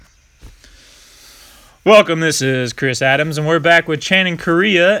Welcome, this is Chris Adams, and we're back with Channing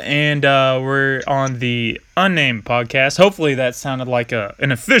Korea, and we're on the Unnamed podcast. Hopefully that sounded like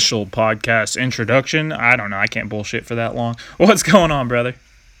an official podcast introduction. I don't know, I can't bullshit for that long. What's going on, brother?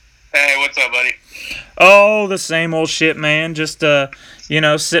 Hey, what's up, buddy? Oh, the same old shit, man. Just,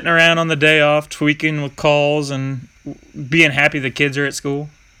 sitting around on the day off, tweaking with calls, and being happy the kids are at school.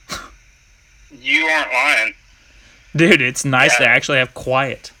 You aren't lying. Dude, it's nice to actually have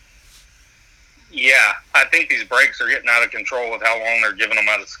quiet. Yeah, I think these breaks are getting out of control with how long they're giving them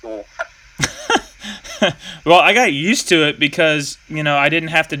out of school. Well, I got used to it because, I didn't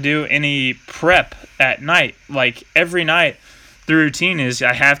have to do any prep at night. Like, every night, the routine is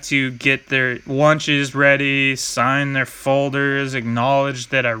I have to get their lunches ready, sign their folders, acknowledge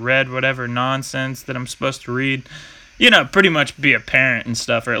that I read whatever nonsense that I'm supposed to read. Pretty much be a parent and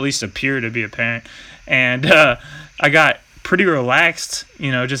stuff, or at least appear to be a parent. And I got pretty relaxed,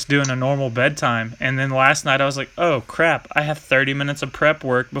 just doing a normal bedtime. And then last night I was like, oh crap, I have 30 minutes of prep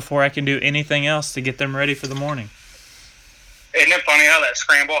work before I can do anything else to get them ready for the morning. Isn't it funny how that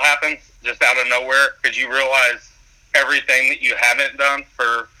scramble happens just out of nowhere? Because you realize everything that you haven't done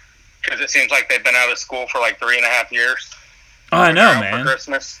because it seems like they've been out of school for like 3.5 years. Oh, I know, man. For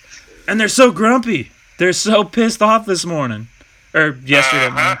Christmas. And they're so grumpy. They're so pissed off this morning. Or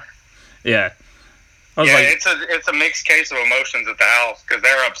yesterday morning. Yeah. It's a mixed case of emotions at the house because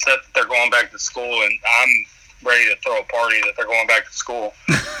they're upset that they're going back to school, and I'm ready to throw a party that they're going back to school.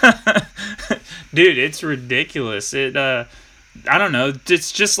 Dude, it's ridiculous. I don't know.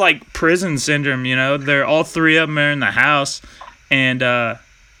 It's just like prison syndrome, They're all three of them are in the house and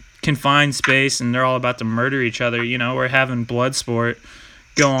confined space, and they're all about to murder each other. We're having blood sport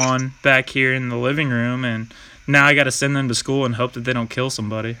go on back here in the living room, and now I got to send them to school and hope that they don't kill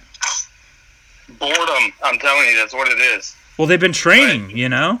somebody. Boredom, I'm telling you, that's what it is. Well, they've been training,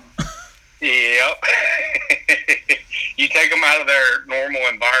 Yep. You take them out of their normal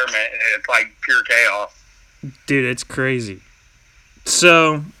environment, and it's like pure chaos. Dude, it's crazy.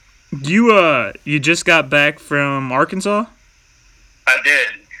 So, you just got back from Arkansas? I did.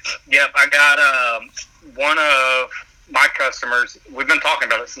 Yep, I got one of my customers. We've been talking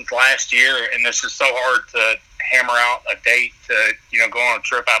about it since last year, and it's just so hard to hammer out a date to, go on a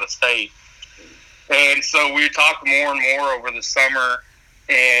trip out of state. And so we talked more and more over the summer,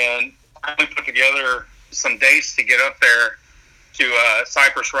 and I put together some dates to get up there to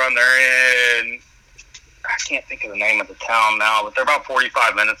Cypress Run. They're in, I can't think of the name of the town now, but they're about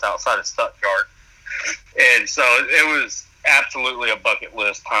 45 minutes outside of Stuttgart. And so it was absolutely a bucket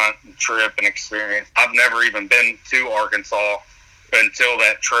list hunt and trip and experience. I've never even been to Arkansas until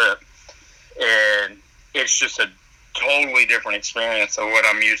that trip. And it's just a totally different experience of what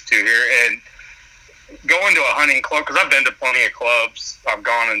I'm used to here. And going to a hunting club, because I've been to plenty of clubs. I've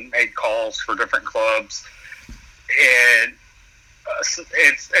gone and made calls for different clubs. And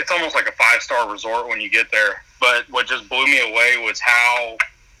it's almost like a 5-star resort when you get there. But what just blew me away was how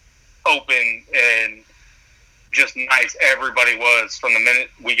open and just nice everybody was from the minute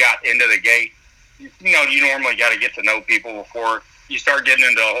we got into the gate. You normally got to get to know people before you start getting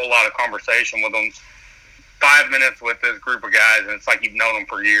into a whole lot of conversation with them. 5 minutes with this group of guys, and it's like you've known them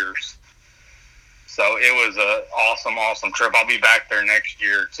for years. So it was a awesome trip. I'll be back there next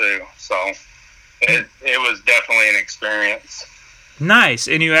year too. So it was definitely an experience. Nice.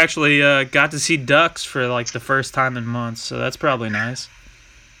 And you actually got to see ducks for like the first time in months. So that's probably nice.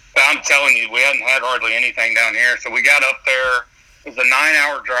 I'm telling you, we hadn't had hardly anything down here. So we got up there. It was a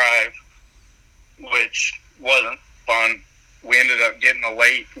 9-hour drive, which wasn't fun. We ended up getting a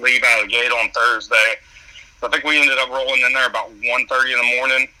late leave out of the gate on Thursday. I think we ended up rolling in there about 1:30 in the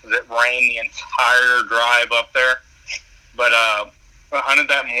morning. It rained the entire drive up there. But I hunted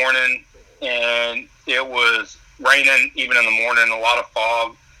that morning, and it was raining even in the morning, a lot of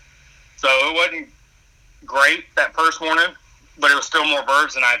fog. So it wasn't great that first morning, but it was still more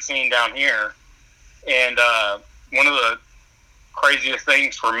birds than I'd seen down here. And one of the craziest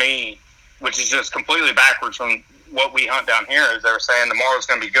things for me, which is just completely backwards from what we hunt down here, is they were saying tomorrow's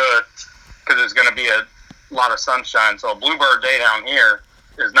going to be good because it's going to be a lot of sunshine. So a bluebird day down here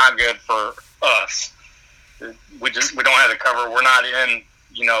is not good for us. We don't have the cover. We're not in,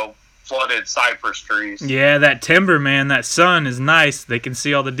 flooded cypress trees. Yeah, that timber, man, that sun is nice. They can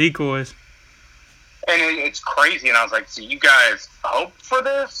see all the decoys. And it's crazy. And I was like, so you guys hope for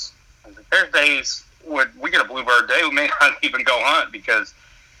this? I was like, there's days when we get a bluebird day, we may not even go hunt because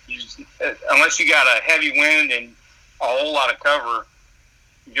unless you got a heavy wind and a whole lot of cover,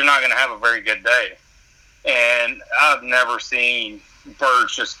 you're not going to have a very good day. And I've never seen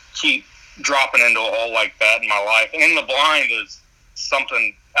birds just keep dropping into a hole like that in my life. And in the blind is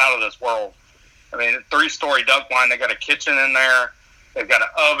something out of this world. I mean, a 3-story duck blind. They got a kitchen in there. They've got an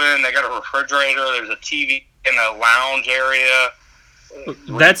oven. They got a refrigerator. There's a TV in the lounge area.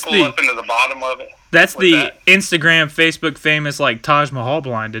 That's pull up into the bottom of it. That's the Instagram, Facebook famous like Taj Mahal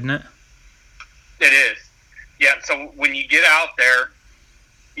blind, isn't it? It is. Yeah. So when you get out there,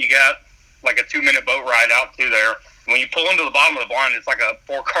 you got like a 2-minute boat ride out to there. When you pull into the bottom of the blind, it's like a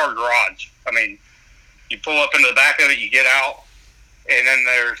 4-car garage. I mean, you pull up into the back of it, you get out, and then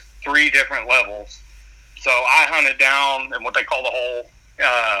there's 3 different levels. So I hunted down in what they call the hole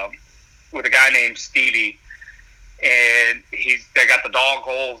with a guy named Stevie, and they got the dog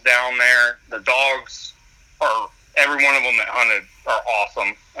holes down there. The dogs are, every one of them that hunted are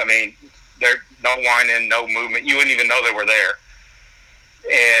awesome. I mean, they're no whining, no movement. You wouldn't even know they were there.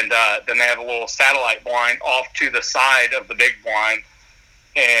 And then they have a little satellite blind off to the side of the big blind.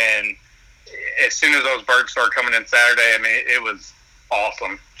 And as soon as those birds started coming in Saturday, I mean, it was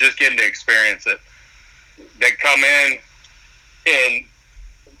awesome. Just getting to experience it. They come in, and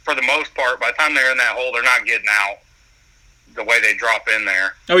for the most part, by the time they're in that hole, they're not getting out the way they drop in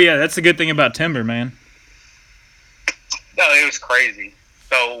there. Oh, yeah, that's the good thing about timber, man. No, it was crazy.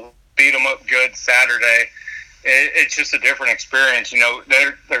 So beat them up good Saturday. It's just a different experience. You know,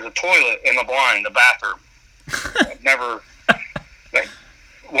 there's a toilet in the blind, the bathroom. I've never, like,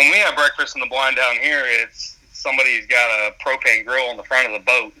 when we have breakfast in the blind down here, it's somebody's got a propane grill on the front of the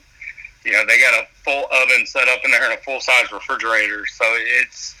boat. You know, they got a full oven set up in there and a full-size refrigerator. So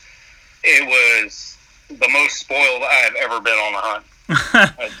it was the most spoiled I've ever been on a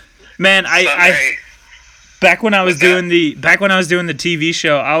hunt. Man, I back when I was doing the TV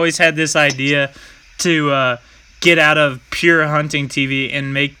show, I always had this idea to get out of pure hunting TV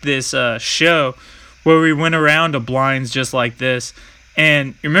and make this show where we went around to blinds just like this.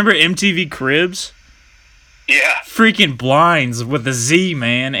 And you remember MTV Cribs? Yeah. Freaking blinds with a Z,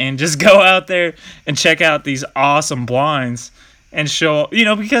 man, and just go out there and check out these awesome blinds and show, you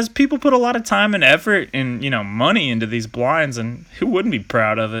know, because people put a lot of time and effort and, you know, money into these blinds, and who wouldn't be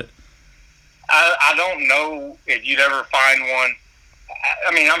proud of it? I don't know if you'd ever find one.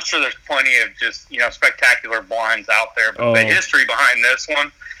 I mean, I'm sure there's plenty of just, you know, spectacular blinds out there, but the history behind this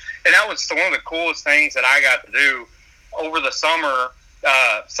one, and that was one of the coolest things that I got to do over the summer.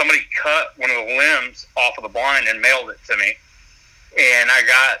 Somebody cut one of the limbs off of the blind and mailed it to me, and I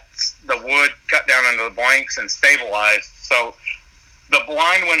got the wood cut down into the blanks and stabilized. So the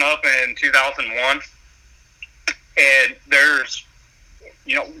blind went up in 2001, and there's,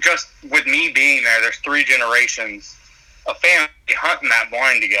 you know, just with me being there, there's 3 generations of family hunting that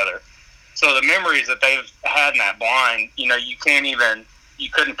blind together. So the memories that they've had in that blind, you know, you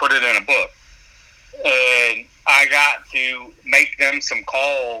couldn't put it in a book. And I got to make them some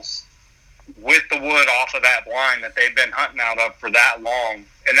calls with the wood off of that blind that they've been hunting out of for that long.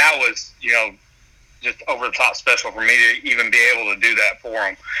 And that was, you know, just over the top special for me to even be able to do that for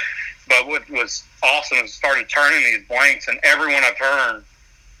them. But what was awesome is I started turning these blanks, and every one I turned,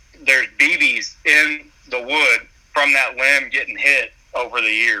 there's BBs in the wood from that limb getting hit over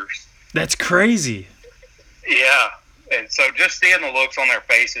the years. That's crazy. Yeah. And so just seeing the looks on their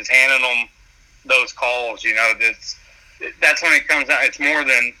faces, handing them those calls, you know, that's when it comes out. It's more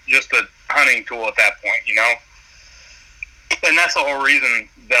than just a hunting tool at that point, you know. And that's the whole reason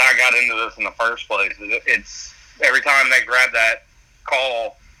that I got into this in the first place. It's every time they grab that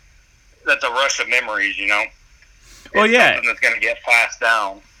call, that's a rush of memories, you know. Well, yeah, something that's going to get passed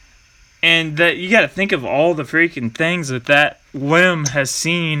down. And that you got to think of all the freaking things that limb has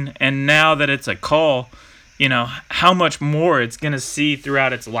seen, and now that it's a call, you know, how much more it's going to see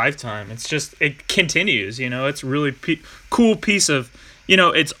throughout its lifetime. It's just, it continues, you know. It's really cool piece of, you know,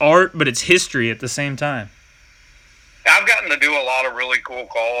 it's art, but it's history at the same time. I've gotten to do a lot of really cool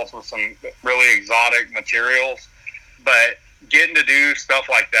calls with some really exotic materials, but getting to do stuff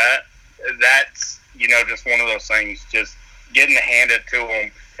like that, that's, you know, just one of those things, just getting to hand it to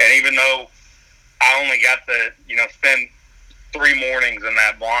them. And even though I only got to, you know, spend 3 mornings in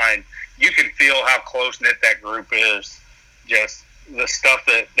that blind, you can feel how close-knit that group is. Just the stuff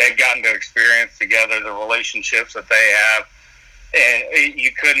that they've gotten to experience together, the relationships that they have. And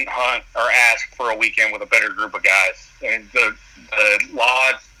you couldn't hunt or ask for a weekend with a better group of guys. And the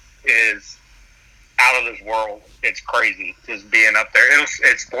lodge is out of this world. It's crazy just being up there.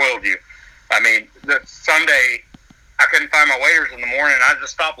 It spoiled you. I mean, the Sunday, I couldn't find my waders in the morning. I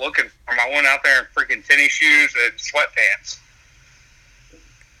just stopped looking for them. I went out there in freaking tennis shoes and sweatpants.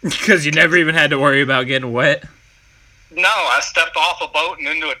 Because you never even had to worry about getting wet? No, I stepped off a boat and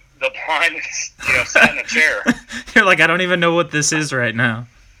into the blind and, you know, sat in a chair. You're like, I don't even know what this is right now.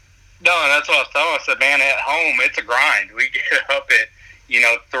 No, and that's what I was telling. I said, man, at home, it's a grind. We get up at, you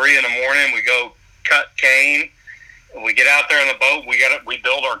know, 3 in the morning. We go cut cane. We get out there in the boat. We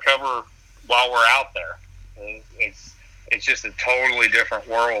build our cover while we're out there. It's just a totally different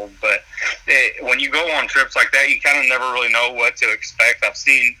world. But when you go on trips like that, you kind of never really know what to expect. I've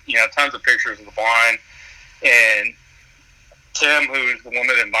seen tons of pictures of the blind, and Tim, who's the one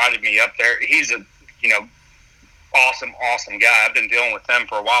that invited me up there, he's a awesome guy. I've been dealing with him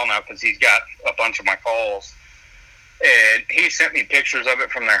for a while now because he's got a bunch of my calls. And he sent me pictures of it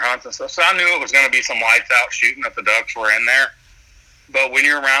from their hunts and stuff. So I knew it was going to be some lights out shooting if the ducks were in there. But when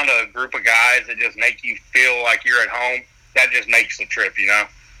you're around a group of guys that just make you feel like you're at home, that just makes the trip,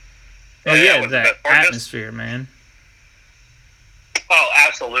 Oh, yeah, that atmosphere, man. Oh,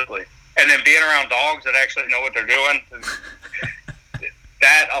 absolutely. And then being around dogs that actually know what they're doing,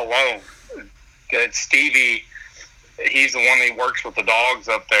 that alone. Stevie, he's the one that works with the dogs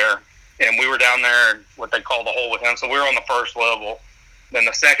up there. And we were down there in what they call the hole with him. So we were on the first level. Then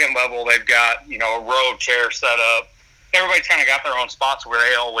the second level, they've got, a row of chairs set up. Everybody's kind of got their own spots where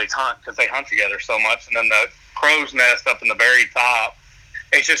they always hunt because they hunt together so much. And then the crow's nest up in the very top.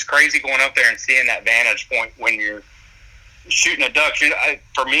 It's just crazy going up there and seeing that vantage point when you're shooting a duck.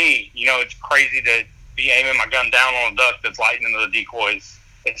 For me, it's crazy to be aiming my gun down on a duck that's lighting into the decoys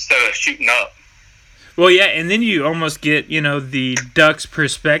instead of shooting up. Well, yeah, and then you almost get, the duck's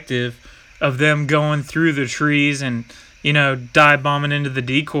perspective of them going through the trees and, dive bombing into the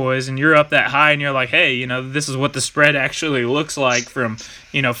decoys, and you're up that high and you're like, hey, this is what the spread actually looks like from,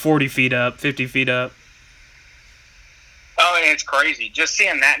 40 feet up, 50 feet up. Oh, and it's crazy. Just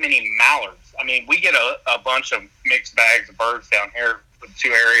seeing that many mallards. I mean, we get a bunch of mixed bags of birds down here with 2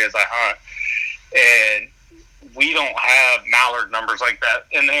 areas I hunt, and we don't have mallard numbers like that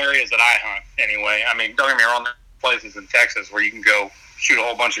in the areas that I hunt anyway. I mean, don't get me wrong, there are places in Texas where you can go shoot a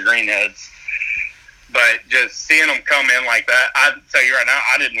whole bunch of greenheads. But just seeing them come in like that, I'd tell you right now,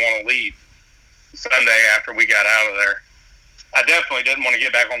 I didn't want to leave Sunday after we got out of there. I definitely didn't want to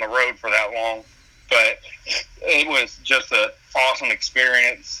get back on the road for that long. But it was just an awesome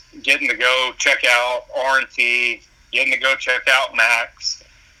experience getting to go check out R&T, getting to go check out Max.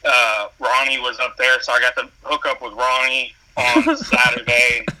 Ronnie was up there, so I got to hook up with Ronnie on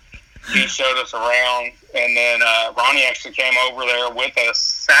Saturday. He showed us around, and then Ronnie actually came over there with us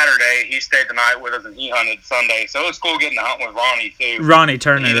Saturday. He stayed the night with us, and he hunted Sunday. So it was cool getting to hunt with Ronnie, too. Ronnie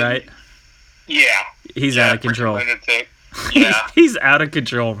Turner, right? Yeah. He's out of control. Yeah. He's out of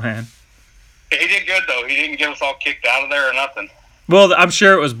control, man. He did good, though. He didn't get us all kicked out of there or nothing. Well, I'm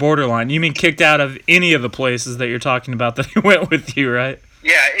sure it was borderline. You mean kicked out of any of the places that you're talking about that he went with you, right?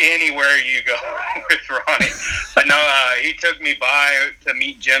 Yeah, anywhere you go with Ronnie. But no, he took me by to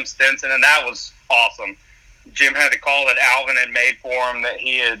meet Jim Stinson, and that was awesome. Jim had a call that Alvin had made for him that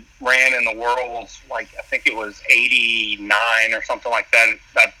he had ran in the Worlds, I think it was 89 or something like that.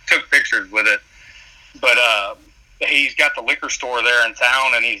 I took pictures with it. But he's got the liquor store there in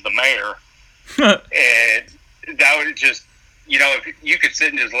town, and he's the mayor. And that was just, if you could sit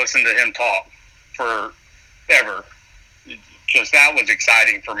and just listen to him talk forever. Just that was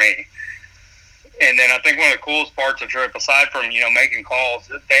exciting for me. And then I think one of the coolest parts of the trip, aside from, making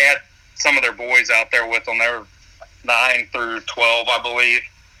calls, they had some of their boys out there with them. They were 9 through 12, I believe.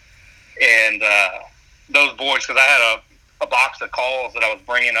 And those boys, because I had a box of calls that I was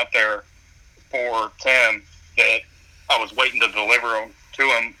bringing up there for Tim that I was waiting to deliver them to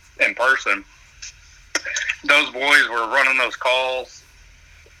him in person. Those boys were running those calls,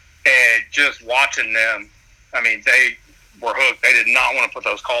 and just watching them, I mean, they were hooked. They did not want to put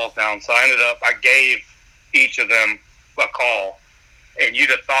those calls down. So I gave each of them a call, and you'd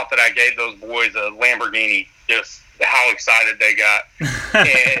have thought that I gave those boys a Lamborghini, just how excited they got.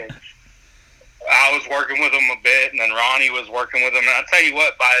 And I was working with them a bit, and then Ronnie was working with them. And I tell you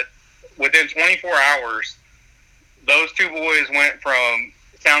what, within 24 hours, those 2 boys went from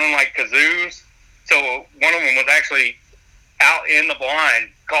sounding like kazoos to one of them was actually out in the blind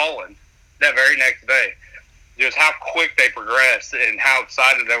calling that very next day. Just how quick they progressed and how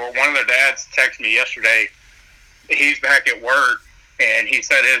excited they were. One of their dads texted me yesterday. He's back at work, and he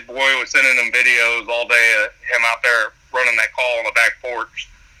said his boy was sending them videos all day of him out there running that call on the back porch.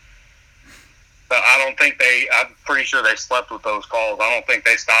 So I'm pretty sure they slept with those calls. I don't think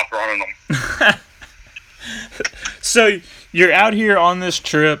they stopped running them. So you're out here on this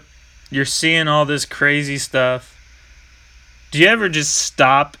trip. You're seeing all this crazy stuff. Do you ever just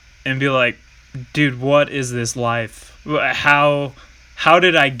stop and be like, dude, what is this life? How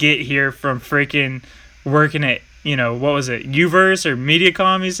did I get here from freaking working at what was it, Uverse or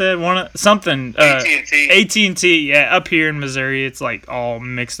Mediacom? He said something. AT&T. Yeah, up here in Missouri, it's like all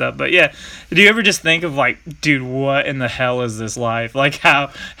mixed up. But yeah, do you ever just think of like, dude, what in the hell is this life? Like,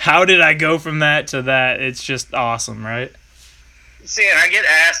 how did I go from that to that? It's just awesome, right? See, and I get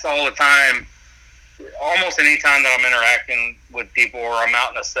asked all the time, almost any time that I'm interacting with people or I'm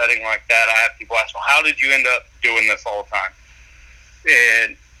out in a setting like that, I have people ask, well, how did you end up doing this all the time?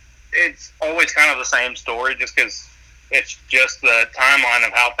 And it's always kind of the same story, just because it's just the timeline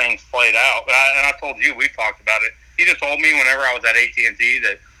of how things played out. But I told you, we've talked about it. You just told me whenever I was at AT&T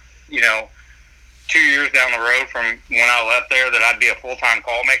that, 2 years down the road from when I left there, that I'd be a full-time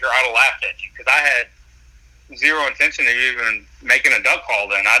call maker. I'd have laughed at you, because I had zero intention of even making a duck call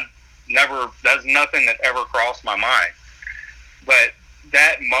then. That's nothing that ever crossed my mind. But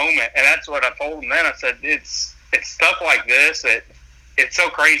that moment, and that's what I told him then, I said, it's stuff like this that it's so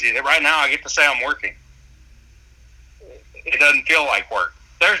crazy that right now I get to say I'm working. It doesn't feel like work.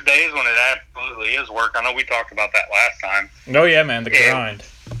 There's days when it absolutely is work. I know we talked about that last time. Oh, yeah, man, the grind.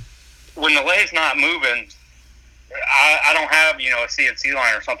 When the lay's not moving, I don't have, a CNC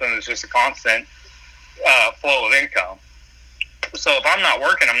line or something that's just a constant flow of income. So if I'm not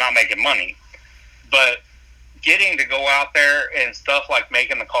working, I'm not making money. But getting to go out there and stuff like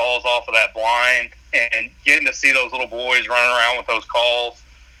making the calls off of that blind and getting to see those little boys running around with those calls,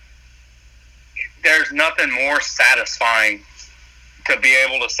 there's nothing more satisfying to be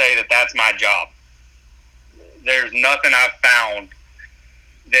able to say that that's my job. There's nothing I've found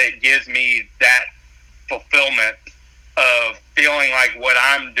that gives me that fulfillment of feeling like what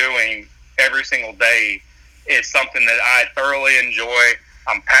I'm doing every single day is something that I thoroughly enjoy,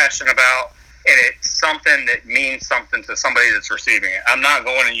 I'm passionate about, and it's something that means something to somebody that's receiving it. I'm not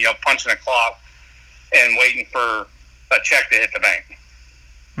going and, punching a clock and waiting for a check to hit the bank.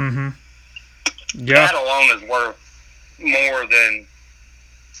 Mm-hmm. Yeah. That alone is worth more than...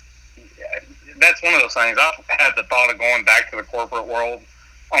 That's one of those things. I've had the thought of going back to the corporate world,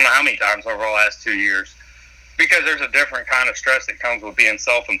 I don't know how many times over the last 2 years, because there's a different kind of stress that comes with being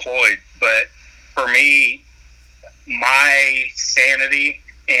self-employed. But for me, my sanity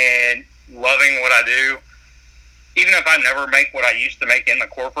and loving what I do, even if I never make what I used to make in the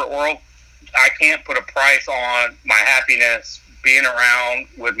corporate world, I can't put a price on my happiness being around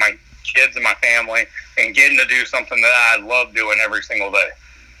with my kids and my family and getting to do something that I love doing every single day.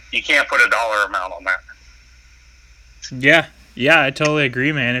 You can't put a dollar amount on that. Yeah, I totally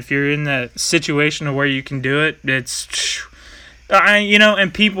agree, man. If you're in that situation where you can do it, it's...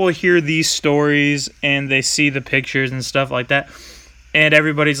 and people hear these stories and they see the pictures and stuff like that, and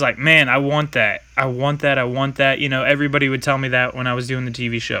everybody's like, man, I want that. I want that. Everybody would tell me that when I was doing the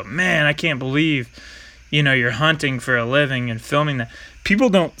TV show. Man, I can't believe, you're hunting for a living and filming that. People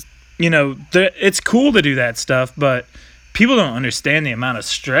don't, it's cool to do that stuff, but people don't understand the amount of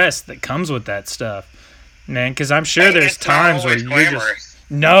stress that comes with that stuff, man, because I'm sure there's times where you're just...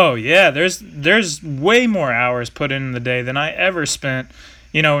 No, yeah, there's way more hours put in the day than I ever spent.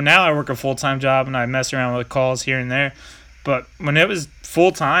 Now I work a full-time job and I mess around with calls here and there. But when it was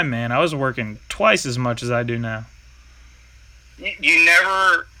full-time, man, I was working twice as much as I do now. You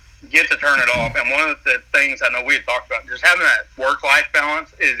never get to turn it off. And one of the things I know we had talked about, just having that work-life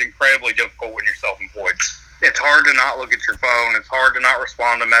balance is incredibly difficult when you're self-employed. It's hard to not look at your phone. It's hard to not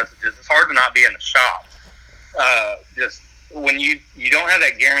respond to messages. It's hard to not be in the shop. Just when you don't have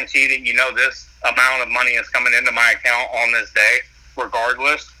that guarantee that this amount of money is coming into my account on this day,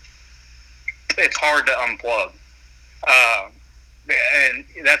 regardless, it's hard to unplug. And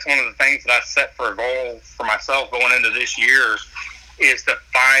that's one of the things that I set for a goal for myself going into this year, is to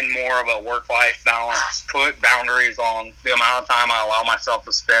find more of a work-life balance, put boundaries on the amount of time I allow myself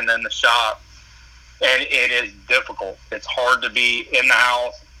to spend in the shop. And it is difficult. It's hard to be in the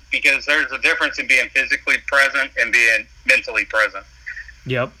house, because there's a difference in being physically present and being mentally present.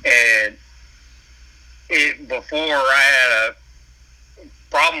 Yep. And before I had a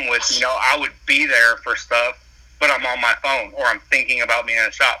problem with, I would be there for stuff, but I'm on my phone or I'm thinking about being in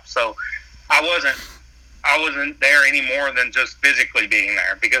a shop. So I wasn't there any more than just physically being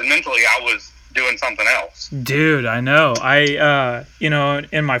there, because mentally I was doing something else. Dude, I know. I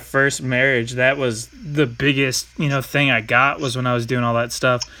in my first marriage, that was the biggest, thing I got, was when I was doing all that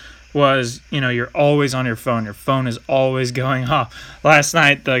stuff, was, you're always on your phone. Your phone is always going off. Last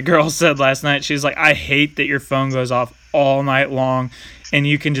night, the girl said she's like, I hate that your phone goes off all night long and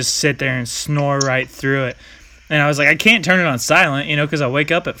you can just sit there and snore right through it. And I was like, I can't turn it on silent, because I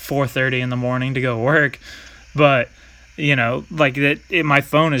wake up at 4:30 in the morning to go work. But my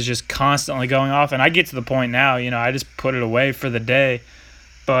phone is just constantly going off, and I get to the point now, I just put it away for the day.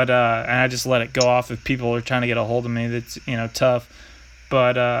 But and I just let it go off if people are trying to get a hold of me. That's tough.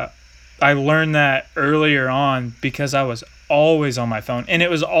 But I learned that earlier on because I was always on my phone, and it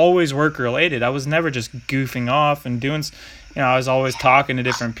was always work related. I was never just goofing off and doing. I was always talking to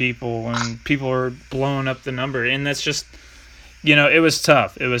different people, and people were blowing up the number, and that's just. It was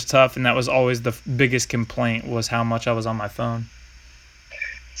tough. It was tough, and that was always the biggest complaint was how much I was on my phone.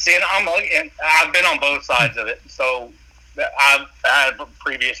 See, and I've been on both sides of it. So I've had a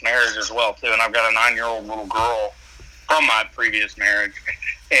previous marriage as well, too, and I've got a 9-year-old little girl from my previous marriage.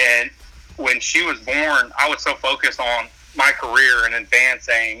 And when she was born, I was so focused on my career and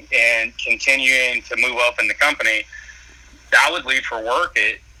advancing and continuing to move up in the company, I would leave for work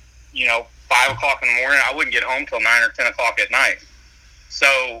at, 5 o'clock in the morning. I wouldn't get home till 9 or 10 o'clock at night.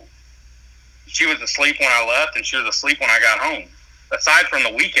 So she was asleep when I left, and she was asleep when I got home. Aside from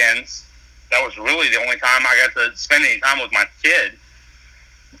the weekends, that was really the only time I got to spend any time with my kid.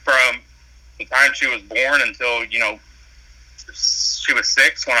 From the time she was born until, she was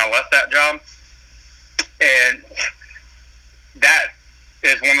 6 when I left that job. And that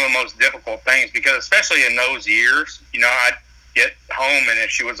is one of the most difficult things because especially in those years, I'd get home and if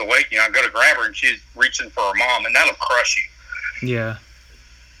she was awake, I'd go to grab her and she's reaching for her mom, and that'll crush you. Yeah.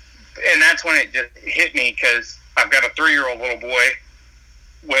 And that's when it just hit me because I've got a 3-year-old little boy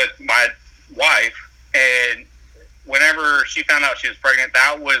with my wife, and whenever she found out she was pregnant,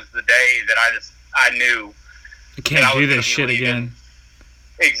 that was the day that I knew I can't do this shit again.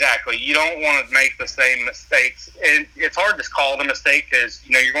 Exactly. You don't want to make the same mistakes. And it's hard to call it a mistake because,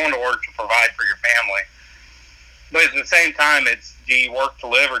 you're going to work to provide for your family. But at the same time, it's do you work to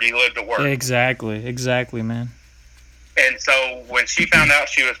live or do you live to work? Exactly, man. And so when she found out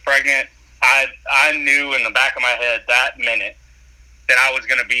she was pregnant, I knew in the back of my head that minute that I was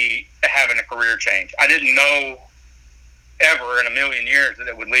going to be having a career change. I didn't know ever in a million years that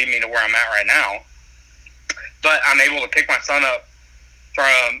it would lead me to where I'm at right now. But I'm able to pick my son up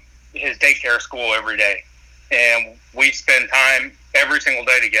from his daycare school every day. And we spend time every single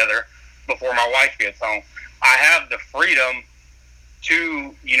day together before my wife gets home. I have the freedom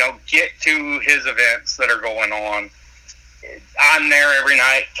to, get to his events that are going on. I'm there every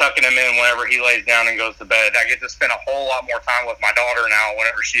night, tucking him in whenever he lays down and goes to bed. I get to spend a whole lot more time with my daughter now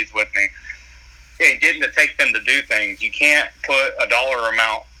whenever she's with me. And getting to take them to do things. You can't put a dollar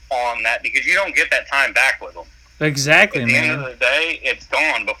amount on that because you don't get that time back with them. Exactly, man. At the man. end of the day, it's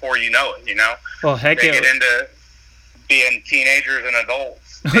gone before you know it, Well, heck They get into being teenagers and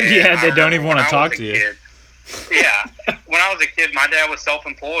adults. And yeah, they don't even want to talk to you. Yeah. When I was a kid, my dad was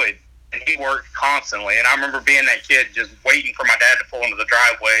self-employed, and he worked constantly. And I remember being that kid just waiting for my dad to pull into the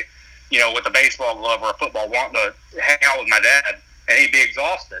driveway, with a baseball glove or a football, wanting to hang out with my dad, and he'd be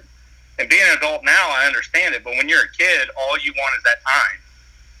exhausted. And being an adult now, I understand it. But when you're a kid, all you want is that time.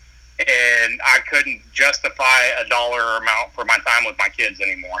 And I couldn't justify a dollar amount for my time with my kids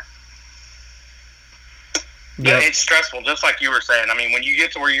anymore. Yep. It's stressful, just like you were saying. I mean, when you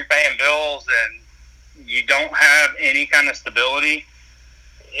get to where you're paying bills and you don't have any kind of stability,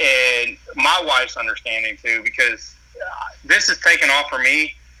 and my wife's understanding too, because this has taken off for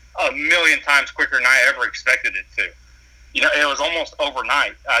me a million times quicker than I ever expected it to. It was almost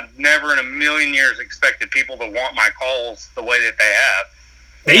overnight. I never in a million years expected people to want my calls the way that they have.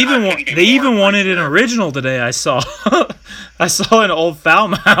 They even wanted an original today. I saw an old foul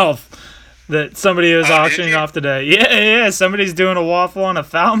mouth that somebody was auctioning off today. Yeah, somebody's doing a waffle on a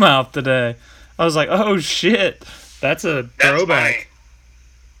foul mouth today. I was like, oh shit, that's throwback. Funny.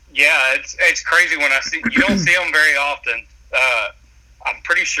 Yeah, it's crazy when I see you don't see them very often. I'm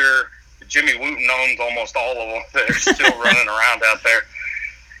pretty sure Jimmy Wooten owns almost all of them that are still running around out there.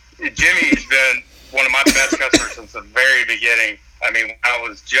 Jimmy's been one of my best customers since the very beginning. I mean, I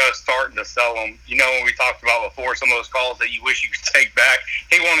was just starting to sell them. When we talked about before, some of those calls that you wish you could take back,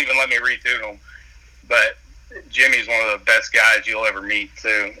 he won't even let me retune them. But Jimmy's one of the best guys you'll ever meet,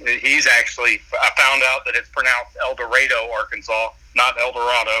 too. He's actually, I found out that it's pronounced El Dorado, Arkansas, not El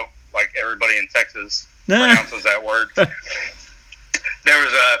Dorado, like everybody in Texas pronounces that word. There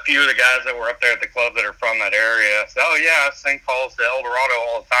was a few of the guys that were up there at the club that are from that area. So, oh, yeah, I send calls to El Dorado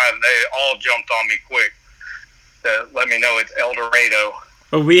all the time. They all jumped on me quick to let me know it's El Dorado.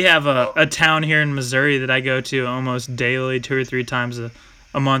 Well, we have a town here in Missouri that I go to almost daily, 2 or 3 times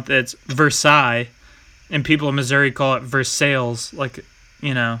a month. It's Versailles, and people in Missouri call it Versailles, like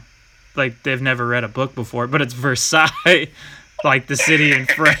they've never read a book before, but it's Versailles, like the city in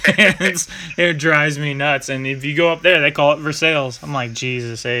France. It drives me nuts. And if you go up there, they call it Versailles. I'm like,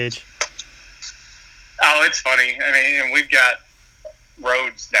 Jesus H. Oh, it's funny. I mean, and we've got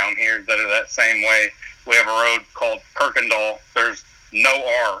roads down here that are that same way. We have a road called Kirkendall. There's no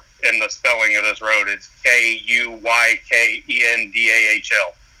R in the spelling of this road. It's Kuykendahl.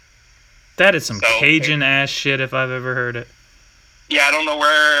 That is some Cajun ass shit if I've ever heard it. Yeah, I don't know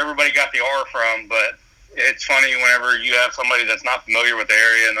where everybody got the R from, but it's funny whenever you have somebody that's not familiar with the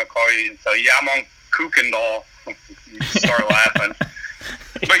area and they'll call you and say, yeah, I'm on Kukendall. You start laughing.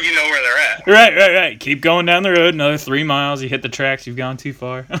 But you know where they're at. Right. Keep going down the road, another 3 miles. You hit the tracks, you've gone too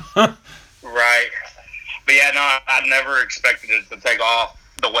far. Right. But yeah, no, I never expected it to take off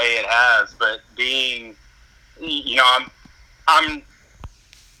the way it has. But being, I'm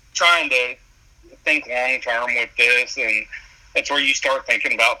trying to think long term with this, and it's where you start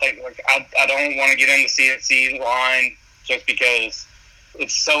thinking about things like I don't want to get in the CNC line just because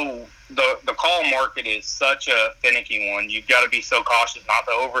it's so the call market is such a finicky one. You've got to be so cautious not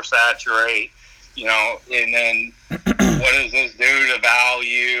to oversaturate, and then what does this do to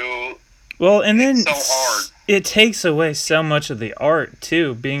value? Well, and then it's so hard. It takes away so much of the art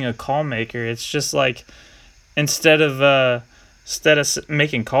too. Being a call maker, it's just like instead of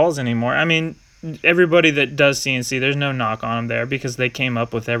making calls anymore. I mean, everybody that does CNC, there's no knock on them there because they came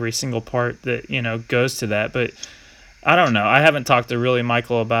up with every single part that goes to that. But I don't know. I haven't talked to really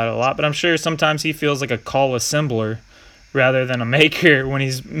Michael about it a lot, but I'm sure sometimes he feels like a call assembler rather than a maker when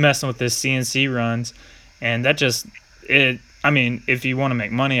he's messing with his CNC runs, and that just it. I mean, if you want to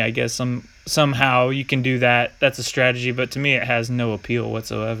make money, I guess somehow you can do that. That's a strategy, but to me, it has no appeal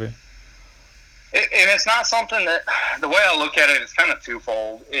whatsoever. And it's not something that, the way I look at it, it's kind of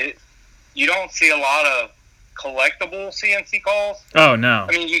twofold. You don't see a lot of collectible CNC calls. Oh, no.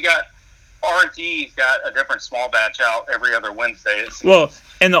 I mean, you got R&D's got a different small batch out every other Wednesday. Well,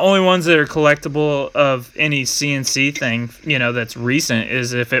 and the only ones that are collectible of any CNC thing, that's recent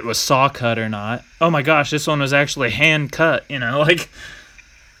is if it was saw cut or not. Oh my gosh, this one was actually hand cut, like.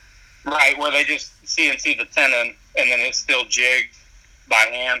 Right, where they just CNC the tenon and then it's still jigged by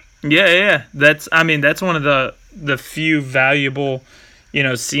hand. Yeah. That's one of the few valuable,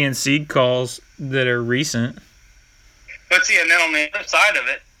 CNC calls that are recent. But see, and then on the other side of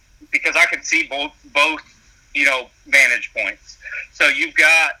it, because I could see both vantage points. So you've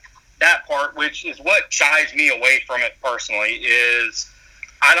got that part, which is what shies me away from it personally, is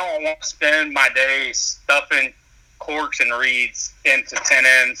I don't want to spend my day stuffing corks and reeds into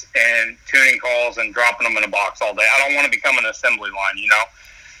tenons and tuning calls and dropping them in a box all day. I don't want to become an assembly line,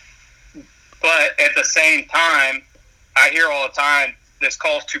 But at the same time, I hear all the time, this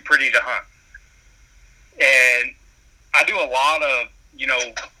call's too pretty to hunt. And I do a lot of,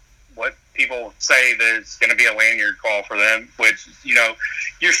 what people say there's going to be a lanyard call for them, which,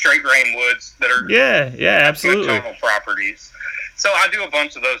 your straight grain woods that are absolutely terminal properties. So I do a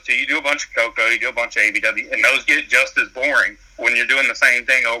bunch of those too. You do a bunch of Coco, you do a bunch of ABW, and those get just as boring when you're doing the same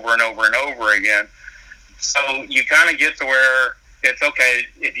thing over and over and over again. So you kind of get to where it's okay.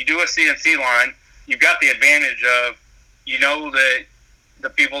 If you do a CNC line, you've got the advantage of, that the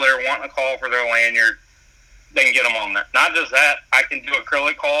people that are wanting a call for their lanyard, they can get them on that. Not just that, I can do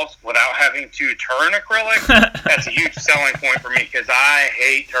acrylic calls without having to turn acrylic. That's a huge selling point for me because I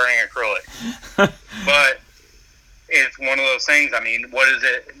hate turning acrylic. But it's one of those things. I mean, what does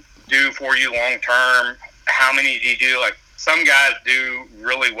it do for you long term? How many do you do? Like, some guys do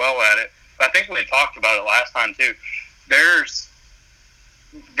really well at it. But I think we talked about it last time too. There's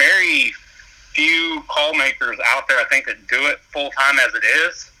very few call makers out there, I think, that do it full time as it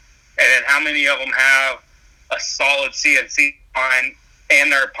is. And then how many of them have a solid CNC line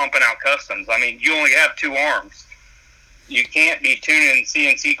and they're pumping out customs? I mean, you only have 2 arms. You can't be tuning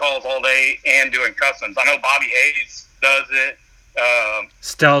CNC calls all day and doing customs. I know Bobby Hayes does it.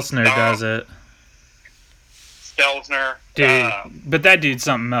 Stelzner does it. Stelzner. Dude, but that dude's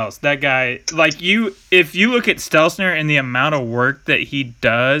something else. That guy, if you look at Stelzner and the amount of work that he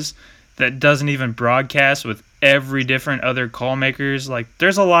does that doesn't even broadcast with every different other call makers,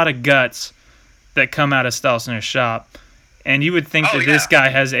 there's a lot of guts that come out of Stelzner's shop. And you would think that this guy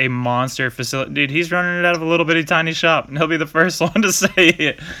has a monster facility. Dude, he's running it out of a little bitty tiny shop, and he'll be the first one to say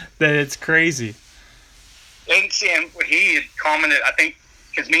it, that it's crazy. And he had commented, I think,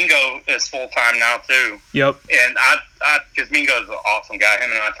 Kazmingo is full-time now, too. Yep. And Kazmingo is an awesome guy.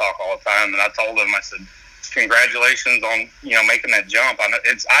 Him and I talk all the time, and I told him, I said, congratulations on, making that jump. I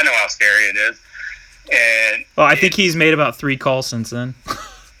know how scary it is. And I think he's made about 3 calls since then.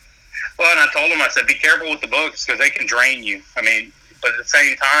 Well, and I told him, I said, be careful with the books because they can drain you. I mean, but at the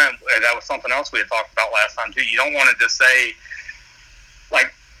same time, that was something else we had talked about last time, too. You don't want to just say,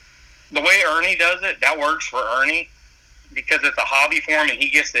 the way Ernie does it, that works for Ernie because it's a hobby for him and he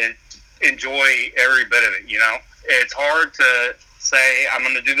gets to enjoy every bit of it, It's hard to say, I'm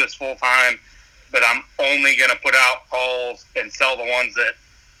going to do this full time but I'm only going to put out calls and sell the ones that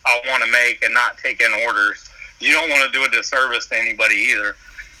I want to make and not take in orders. You don't want to do a disservice to anybody either.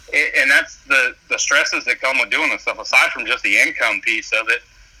 And that's the stresses that come with doing this stuff. Aside from just the income piece of it,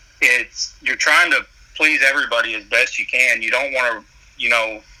 you're trying to please everybody as best you can. You don't want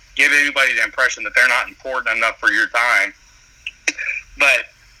to, give anybody the impression that they're not important enough for your time. But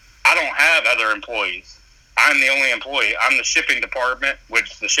I don't have other employees. I'm the only employee. I'm the shipping department,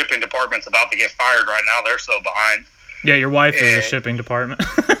 which the shipping department's about to get fired right now. They're so behind. Yeah, your wife is the shipping department.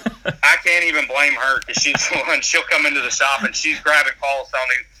 I can't even blame her because she's the one. She'll come into the shop and she's grabbing calls telling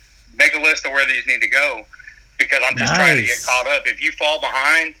me, make a list of where these need to go, because I'm just trying to get caught up. If you fall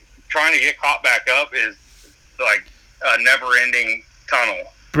behind, trying to get caught back up is like a never-ending tunnel.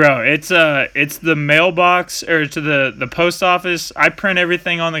 Bro, it's the mailbox, or to the post office. I print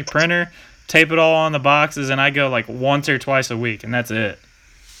everything on the printer, tape it all on the boxes, and I go like once or twice a week, and that's it.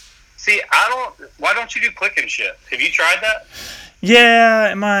 See, why don't you do click and ship? Have you tried that?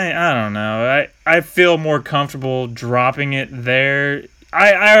 Yeah, I don't know. I feel more comfortable dropping it there.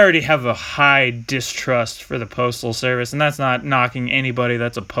 I already have a high distrust for the postal service, and that's not knocking anybody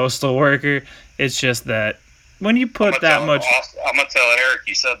that's a postal worker. It's just that when you put that much... I'm going to tell Eric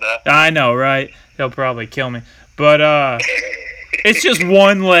you said that. I know, right? He'll probably kill me. But it's just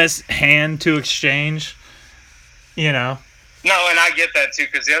one less hand to exchange, No, and I get that too,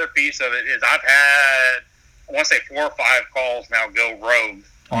 because the other piece of it is I've had, I want to say 4 or 5 calls now go rogue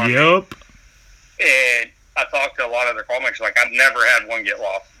on me. And I talked to a lot of their call makers, like, I've never had one get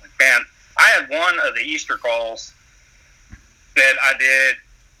lost. Like, man, I had one of the Easter calls that I did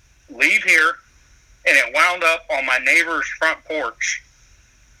leave here, and it wound up on my neighbor's front porch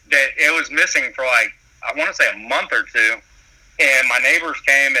that it was missing for, like, I want to say a month or two. And my neighbors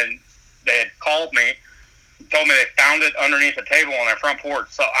came and they had called me, told me they found it underneath the table on their front porch.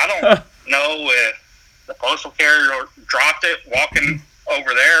 So I don't know if the postal carrier dropped it walking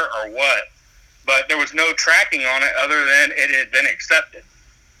over there or what. But there was no tracking on it other than it had been accepted.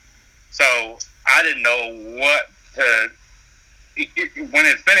 So I didn't know what to... When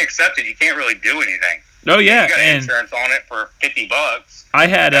it's been accepted, you can't really do anything. Oh, yeah. You got insurance on it for $50. I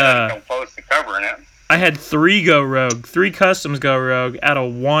had... come close to covering it. I had 3 go rogue, 3 customs go rogue out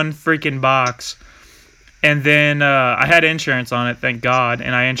of 1 freaking box. And then I had insurance on it, thank God.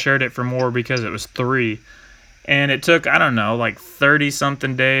 And I insured it for more because it was 3. And it took, I don't know, like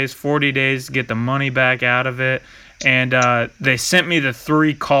 30-something days, 40 days to get the money back out of it. And they sent me the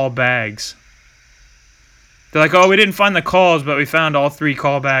 3 call bags. They're like, oh, we didn't find the calls, but we found all 3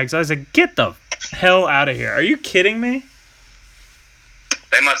 call bags. I was like, get the hell out of here. Are you kidding me?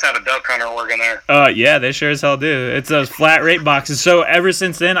 They must have a duck hunter working there. Yeah, they sure as hell do. It's those flat rate boxes. So ever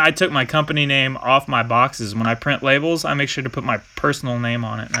since then, I took my company name off my boxes. When I print labels, I make sure to put my personal name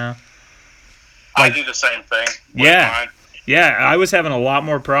on it now. Like, I do the same thing. Yeah. Yeah, I was having a lot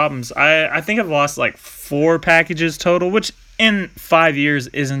more problems. I think I've lost like 4 packages total, which in 5 years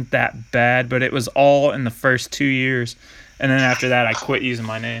isn't that bad, but it was all in the first 2 years. And then after that, I quit using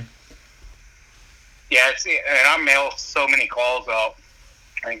my name. Yeah, see, and I mail so many calls out.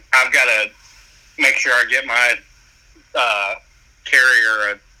 I've got to make sure I get my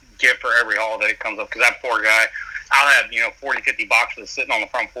carrier a gift for every holiday that comes up, because that poor guy, I'll have 40, 50 boxes sitting on the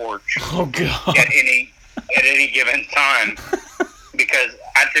front porch. Oh God! At any given time, because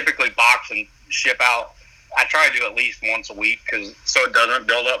I typically box and ship out. I try to do at least once a week, so it doesn't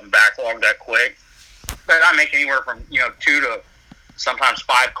build up and backlog that quick. But I make anywhere from 2 to sometimes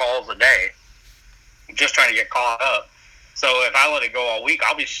 5 calls a day, just trying to get caught up. So if I let it go all week,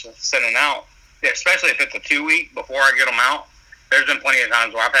 I'll be sending out, especially if it's a 2 week before I get them out. There's been plenty of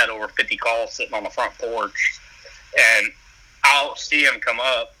times where I've had over 50 calls sitting on the front porch, and I'll see him come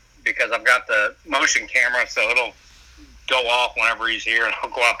up because I've got the motion camera, so it'll go off whenever he's here, and I'll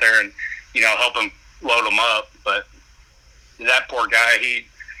go out there and help him load them up. But that poor guy,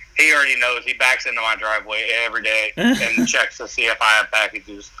 he already knows. He backs into my driveway every day and checks to see if I have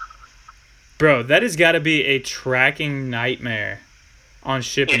packages. Bro, that has got to be a tracking nightmare on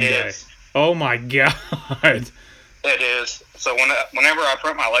shipping day. Is. Oh my God. It is. So whenever I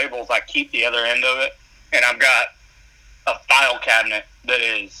print my labels, I keep the other end of it, and I've got a file cabinet that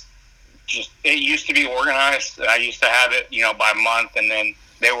is just, it used to be organized. I used to have it, by month, and then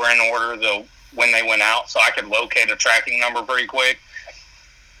they were in order when they went out, so I could locate a tracking number pretty quick.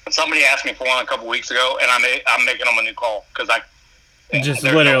 But somebody asked me for one a couple weeks ago, and I'm making them a new call because I just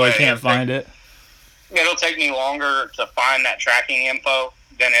literally can't find it. It'll take me longer to find that tracking info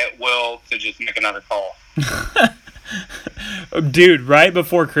than it will to just make another call. Dude, right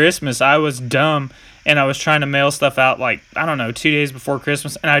before Christmas, I was dumb, and I was trying to mail stuff out like, I don't know, 2 days before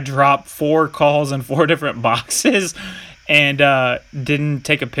Christmas, and I dropped 4 calls in 4 different boxes and didn't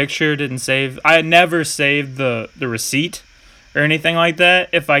take a picture, didn't save. I never saved the receipt or anything like that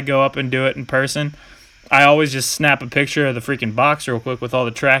if I go up and do it in person. I always just snap a picture of the freaking box real quick with all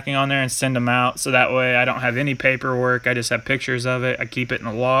the tracking on there and send them out, so that way I don't have any paperwork. I just have pictures of it. I keep it in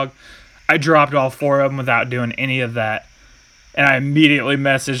a log. I dropped all 4 of them without doing any of that. And I immediately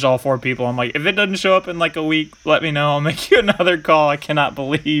messaged all 4 people. I'm like, if it doesn't show up in like a week, let me know. I'll make you another call. I cannot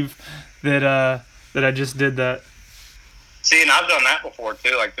believe that I just did that. See, and I've done that before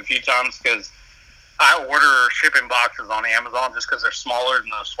too, like a few times, because I order shipping boxes on Amazon just because they're smaller than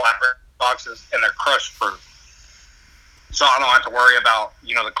those flatbread boxes and they're crush proof. So I don't have to worry about,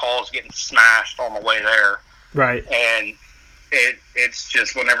 the calls getting smashed on the way there. Right. And it's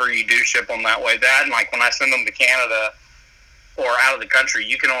just whenever you do ship them that way, that and like when I send them to Canada or out of the country,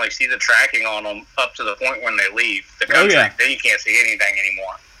 you can only see the tracking on them up to the point when they leave the country. Oh, yeah. Then you can't see anything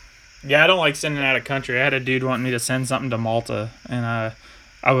anymore. Yeah, I don't like sending out of country. I had a dude wanting me to send something to Malta, and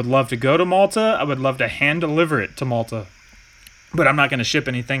I would love to go to Malta. I would love to hand deliver it to Malta, but I'm not going to ship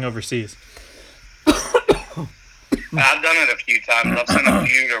anything overseas. I've done it a few times. I've sent a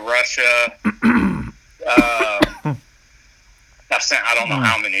few to Russia. I've sent I don't know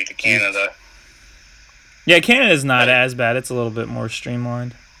how many to Canada. Yeah, Canada's not as bad. It's a little bit more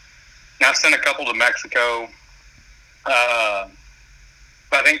streamlined. I've sent a couple to Mexico.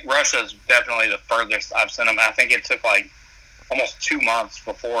 But I think Russia's definitely the furthest I've sent them. I think it took like almost 2 months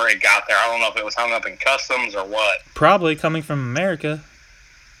before it got there. I don't know if it was hung up in customs or what. Probably coming from America.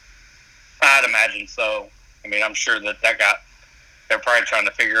 I'd imagine so. I mean, I'm sure that they're probably trying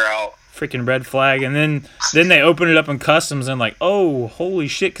to figure out. Freaking red flag. And then they open it up in customs and like, oh, holy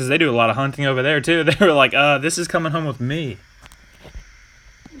shit, because they do a lot of hunting over there too. They were like, this is coming home with me.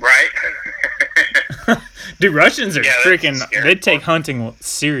 Right. Dude, Russians are freaking, they take hunting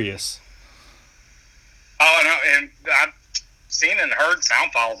serious. Oh, no, and I've seen and heard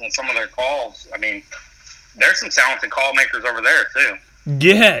sound files on some of their calls. I mean, there's some talented call makers over there, too.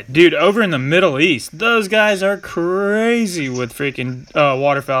 Yeah, dude, over in the Middle East, those guys are crazy with freaking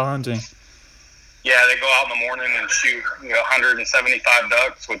waterfowl hunting. Yeah, they go out in the morning and shoot 175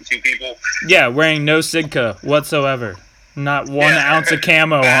 ducks with 2 people. Yeah, wearing no Sitka whatsoever. Not 1 ounce of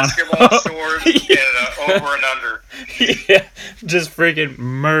camo on. Basketball shorts and over and under. Yeah, just freaking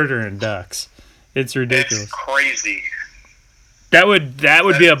murdering ducks. It's ridiculous. It's crazy. That would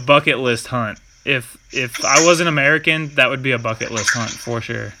be a bucket list hunt. If I wasn't American, that would be a bucket list hunt for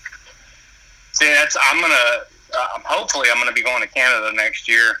sure. See, hopefully I'm gonna be going to Canada next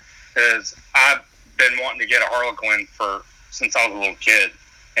year because I've been wanting to get a Harlequin since I was a little kid,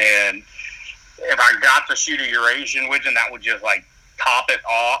 and if I got to shoot a Eurasian widgeon, that would just like top it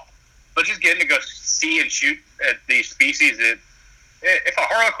off. But just getting to go see and shoot at these species, if a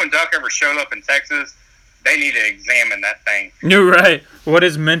Harlequin duck ever showed up in Texas, they need to examine that thing. You're right. What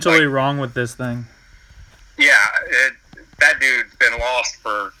is mentally wrong with this thing? Yeah, that dude's been lost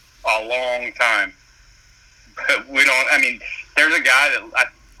for a long time. But there's a guy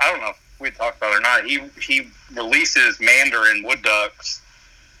that, I don't know if we talked about it or not, he releases Mandarin wood ducks,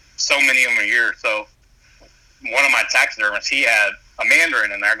 so many of them a year. So one of my taxidermists, he had a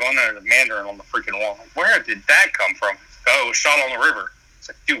Mandarin in there. Going there, the Mandarin on the freaking wall. Like, where did that come from? Oh, it was shot on the river. It's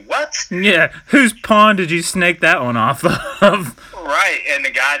like, dude, what? Yeah, whose pond did you snake that one off of? Right, and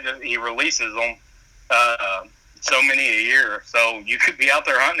the guy, he releases them so many a year. So you could be out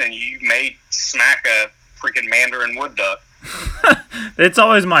there hunting and you may smack a freaking Mandarin wood duck. It's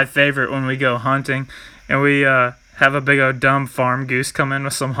always my favorite when we go hunting and we have a big old dumb farm goose come in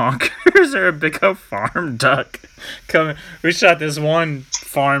with some honkers or a big old farm duck come in. We shot this one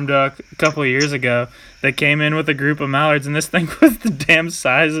farm duck a couple of years ago that came in with a group of mallards, and this thing was the damn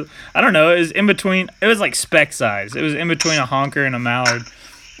size of, I don't know, it was like speck size. It was in between a honker and a mallard.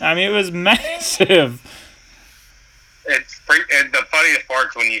 I mean, it was massive. And the funniest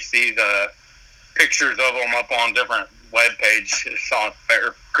part's when you see the pictures of them up on different web pages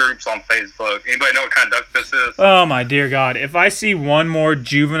or groups on Facebook. Anybody know what kind of duck this is? Oh my dear God. If I see one more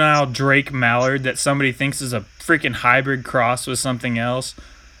juvenile Drake mallard that somebody thinks is a freaking hybrid cross with something else,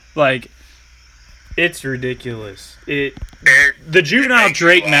 like, it's ridiculous. The juvenile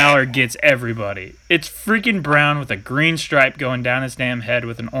Drake mallard gets everybody. It's freaking brown with a green stripe going down its damn head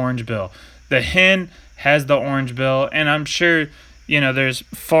with an orange bill. The hen has the orange bill, and I'm sure, there's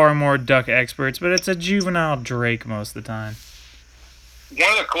far more duck experts, but it's a juvenile Drake most of the time.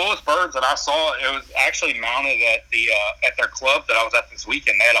 One of the coolest birds that I saw, it was actually mounted at their club that I was at this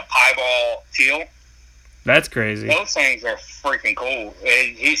weekend. They had a piebald teal, That's crazy. Those things are freaking cool.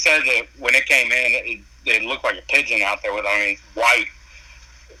 He said that when it came in, it looked like a pigeon out there with, I mean, white.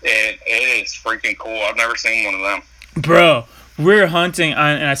 It is freaking cool. I've never seen one of them. Bro, we're hunting,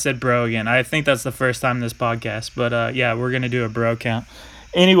 and I said bro again. I think that's the first time in this podcast, but yeah, we're going to do a bro count.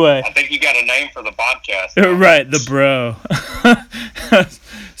 Anyway. I think you got a name for the podcast. Right, the bro.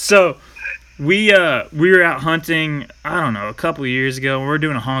 So, we were out hunting, I don't know, a couple of years ago. We were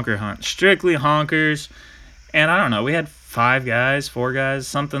doing a honker hunt. Strictly honkers. And I don't know, we had 4 guys,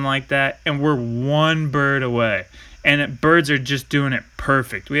 something like that. And we're one bird away. And birds are just doing it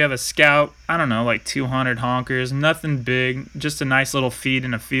perfect. We have a scout, I don't know, like 200 honkers. Nothing big, just a nice little feed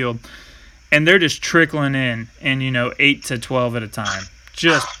in a field. And they're just trickling in, and 8 to 12 at a time.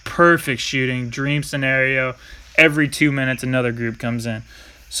 Just perfect shooting, dream scenario. Every 2 minutes, another group comes in.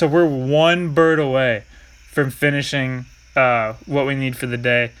 So we're one bird away from finishing what we need for the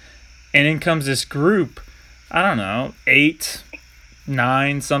day. And in comes this group, I don't know, 8,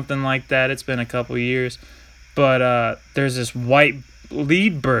 9, something like that. It's been a couple years. But there's this white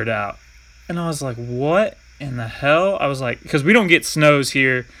lead bird out. And I was like, what in the hell? I was like, because we don't get snows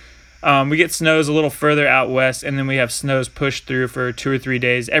here. We get snows a little further out west, and then we have snows pushed through for 2 or 3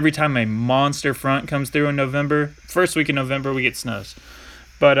 days. Every time a monster front comes through in November, first week in November, we get snows.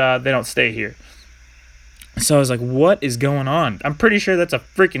 But they don't stay here. So I was like, what is going on? I'm pretty sure that's a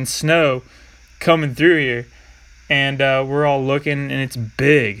freaking snow coming through here. And we're all looking, and it's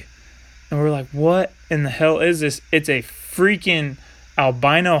big. And we're like, what in the hell is this? It's a freaking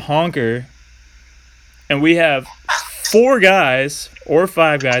albino honker. And we have 4 guys or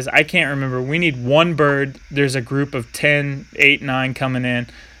 5 guys. I can't remember. We need one bird. There's a group of 10, 8, 9 coming in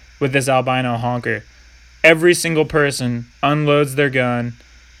with this albino honker. Every single person unloads their gun.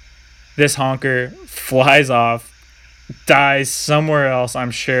 This honker flies off, dies somewhere else,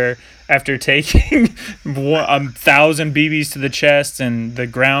 I'm sure, after taking 1,000 BBs to the chest, and the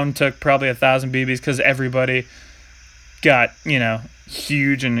ground took probably 1,000 BBs because everybody got,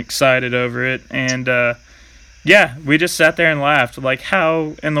 huge and excited over it. And, yeah, we just sat there and laughed. Like,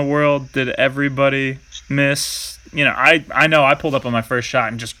 how in the world did everybody miss? I know I pulled up on my first shot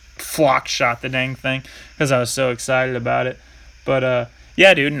and just flock shot the dang thing because I was so excited about it. But,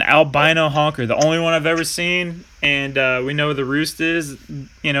 yeah, dude, an albino honker, the only one I've ever seen. And we know where the roost is.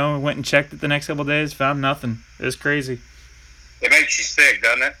 We went and checked it the next couple of days, found nothing. It was crazy. It makes you sick,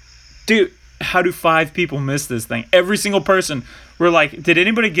 doesn't it? Dude, how do 5 people miss this thing? Every single person. We're like, did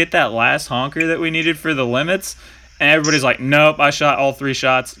anybody get that last honker that we needed for the limits? And everybody's like, nope, I shot all 3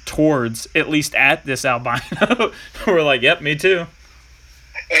 shots towards, at least at this albino. We're like, yep, me too.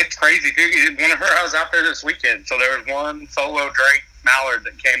 It's crazy, dude. Whenever I was out there this weekend, so there was one solo Drake mallard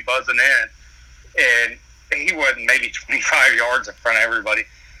that came buzzing in, and he wasn't maybe 25 yards in front of everybody.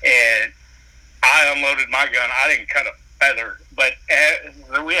 And I unloaded my gun. I didn't cut a feather, but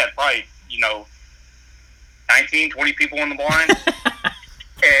we had probably, 19, 20 people in the blind.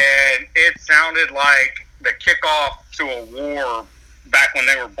 And it sounded like the kickoff to a war back when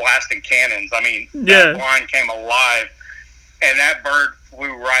they were blasting cannons. I mean, that blind came alive, and that bird flew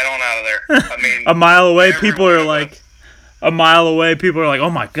right on out of there. I mean, a mile away, people are like, oh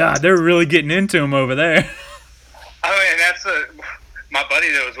my God, they're really getting into him over there. I mean, that's my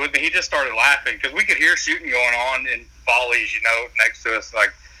buddy that was with me. He just started laughing because we could hear shooting going on in volleys, next to us.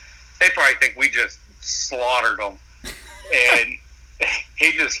 Like, they probably think we just slaughtered them. And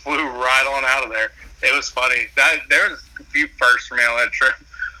he just flew right on out of there. It was funny. There was a few firsts for me on that trip.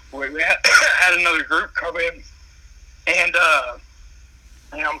 We had another group come in, and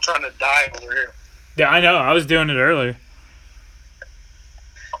I'm trying to die over here. Yeah, I know. I was doing it earlier.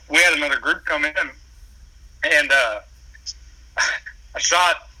 We had another group come in, and I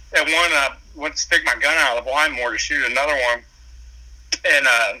shot at one. I went to stick my gun out of the blind more to shoot another one, and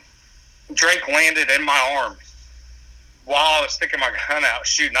Drake landed in my arms while I was sticking my gun out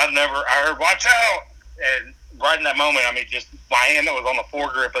shooting. I heard, watch out! And right in that moment, I mean, just my hand that was on the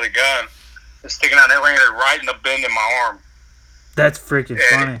foregrip of the gun was sticking out, and it landed right in the bend in my arm. That's freaking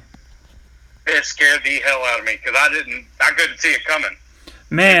funny. It scared the hell out of me because I couldn't see it coming.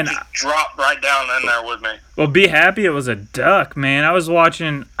 Man, it just dropped right down in there with me. Well, be happy it was a duck, man. I was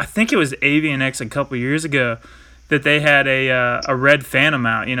watching, I think it was Avian X a couple years ago, that they had a red Phantom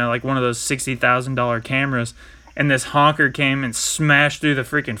out, like one of those $60,000 cameras, and this honker came and smashed through the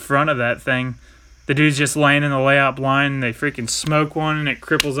freaking front of that thing. The dude's just laying in the layout blind, and they freaking smoke one, and it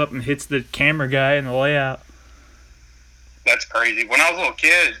cripples up and hits the camera guy in the layout. That's crazy. When I was a little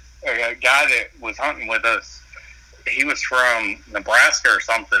kid, a guy that was hunting with us, he was from Nebraska or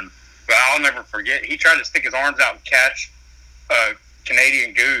something, but I'll never forget. He tried to stick his arms out and catch a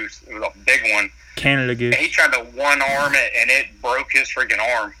Canadian goose. It was a big one. Canada goose. And he tried to one arm it, and it broke his freaking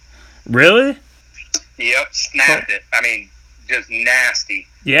arm. Really? Yep, snapped it. I mean, just nasty.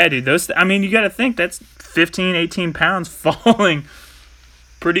 Yeah, dude. You got to think that's 15, 18 pounds falling.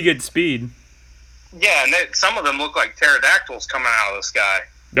 Pretty good speed. Yeah, and some of them look like pterodactyls coming out of the sky.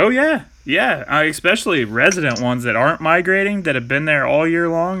 Oh, yeah. Yeah, especially resident ones that aren't migrating, that have been there all year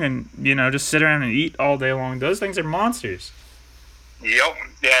long and, just sit around and eat all day long. Those things are monsters. Yep.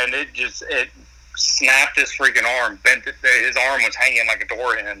 Yeah, and it snapped his freaking arm. Bent it. His arm was hanging like a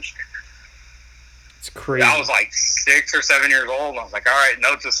door hinge. It's crazy. I was like 6 or 7 years old, and I was like, all right,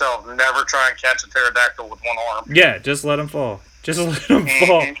 note to self, never try and catch a pterodactyl with one arm. Yeah, just let them fall. Just let them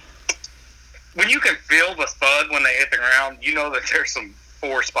fall. When you can feel the thud when they hit the ground, you know that there's some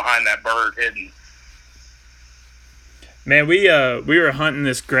force behind that bird hidden. Man, we were hunting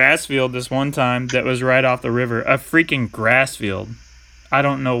this grass field this one time that was right off the river. A freaking grass field. I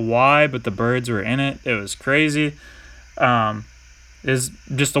don't know why, but the birds were in it. It was crazy. It was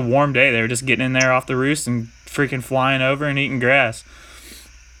just a warm day. They were just getting in there off the roost and freaking flying over and eating grass.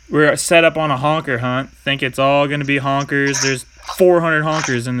 We're set up on a honker hunt. Think it's all going to be honkers. There's 400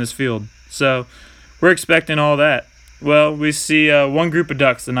 honkers in this field. So we're expecting all that. Well, we see one group of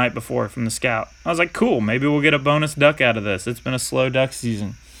ducks the night before from the scout. I was like, cool, maybe we'll get a bonus duck out of this. It's been a slow duck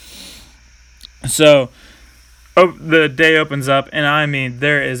season. So the day opens up, and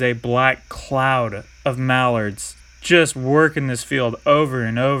there is a black cloud of mallards just working this field over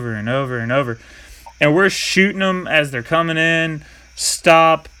and over and over and over. And we're shooting them as they're coming in,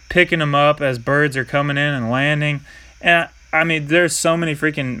 picking them up as birds are coming in and landing. And there's so many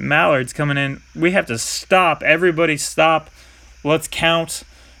freaking mallards coming in. We have to stop. Everybody stop. Let's count.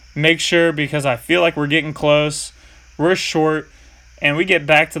 Make sure, because I feel like we're getting close. We're short. And we get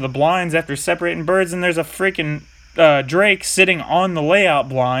back to the blinds after separating birds, and there's a freaking drake sitting on the layout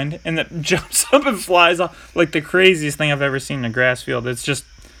blind, and that jumps up and flies off. Like the craziest thing I've ever seen in a grass field.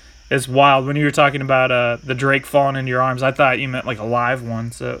 It's wild. When you were talking about the drake falling into your arms, I thought you meant like a live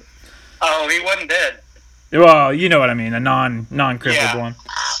one. So. Oh, he wasn't dead. Well, you know what I mean, a non-crippled one.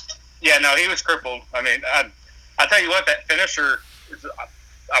 Yeah, no, he was crippled. I tell you what, that finisher,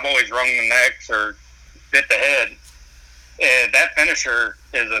 I've always wrung the necks or bit the head. And that finisher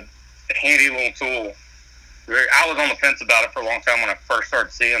is a handy little tool. I was on the fence about it for a long time when I first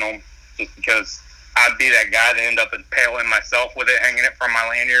started seeing them, just because I'd be that guy that end up impaling myself with it, hanging it from my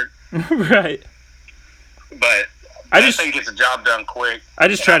lanyard. Right. But I think gets the job done quick. I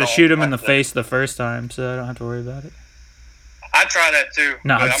just try to shoot him in the face the first time, so I don't have to worry about it. I try that too.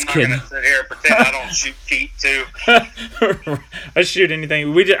 No, but I'm not kidding. going to sit here and pretend I don't shoot feet too. I shoot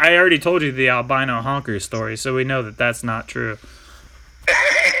anything. I already told you the albino honker story, so we know that that's not true.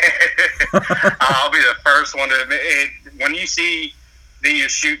 I'll be the first one to admit it. When you see that you're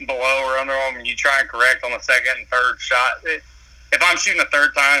shooting below or under them and you try and correct on the second and third shot, if I'm shooting a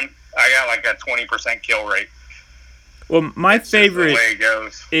third time, I got like a 20% kill rate. Well, my favorite the way it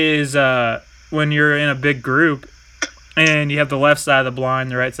goes. is when you're in a big group and you have the left side of the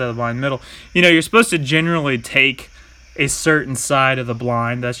blind, the right side of the blind, middle. You're supposed to generally take a certain side of the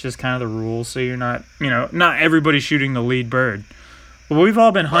blind. That's just kind of the rule. So you're not, not everybody's shooting the lead bird. Well, we've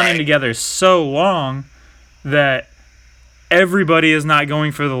all been hunting together so long that everybody is not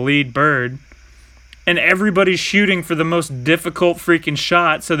going for the lead bird. And everybody's shooting for the most difficult freaking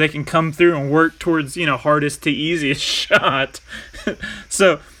shot so they can come through and work towards, hardest to easiest shot.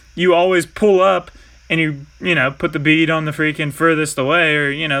 So you always pull up and you put the bead on the freaking furthest away,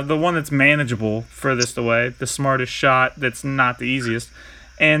 or, the one that's manageable furthest away, the smartest shot that's not the easiest.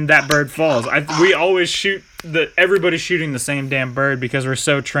 And that bird falls. We always shoot everybody's shooting the same damn bird because we're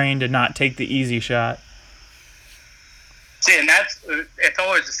so trained to not take the easy shot. See, and it's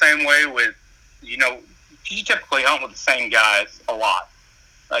always the same way with, you typically hunt with the same guys a lot.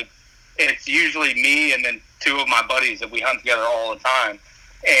 Like, it's usually me and then two of my buddies that we hunt together all the time.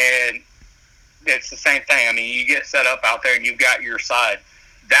 And it's the same thing. You get set up out there and you've got your side.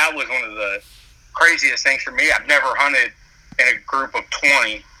 That was one of the craziest things for me. I've never hunted in a group of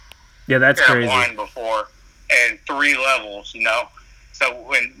 20. Yeah, that's crazy. Blind before, and 3 levels, So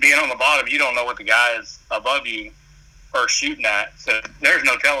when being on the bottom, you don't know what the guys above you are shooting at. So there's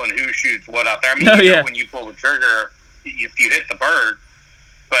no telling who shoots what out there. Know when you pull the trigger, if you hit the bird.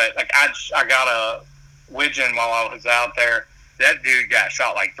 But like I got a widgeon while I was out there. That dude got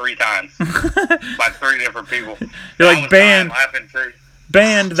shot like 3 times by 3 different people. You're like, banned.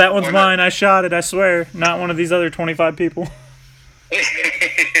 Banned. That one's mine. I shot it. I swear. Not one of these other 25 people. We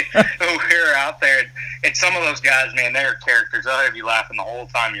were out there, and some of those guys, man, they're characters. They'll have you laughing the whole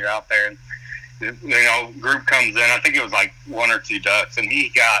time you're out there. And group comes in. I think it was like 1 or 2 ducks, and he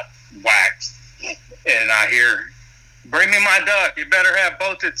got waxed. And I hear, "Bring me my duck. You better have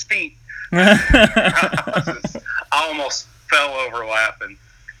both its feet." I almost fell over laughing.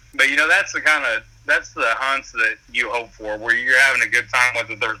 But that's the hunts that you hope for, where you're having a good time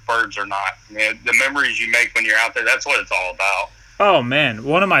whether there's birds or not. The memories you make when you're out there, that's what it's all about. Oh man,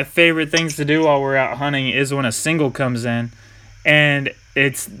 one of my favorite things to do while we're out hunting is when a single comes in and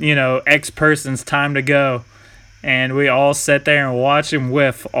it's, X person's time to go. And we all sit there and watch him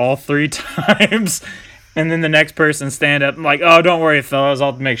whiff all 3 times. And then the next person stand up and like, "Oh, don't worry, fellas.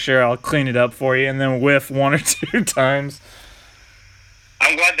 I'll make sure I'll clean it up for you." And then whiff 1 or 2 times.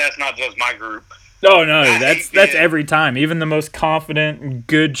 I'm glad that's not just my group. Oh, no, that's every time. Even the most confident and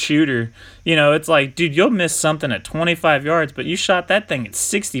good shooter. It's like, dude, you'll miss something at 25 yards, but you shot that thing at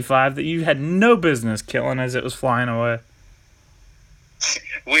 65 that you had no business killing as it was flying away.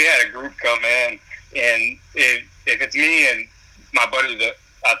 We had a group come in, and if it's me and my buddy that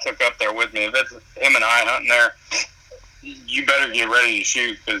I took up there with me, if it's him and I hunting there, you better get ready to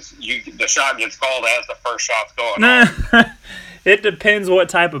shoot, because the shot gets called as the first shot's going on. It depends what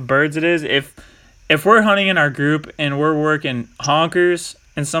type of birds it is. If we're hunting in our group and we're working honkers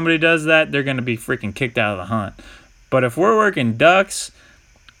and somebody does that, they're going to be freaking kicked out of the hunt. But if we're working ducks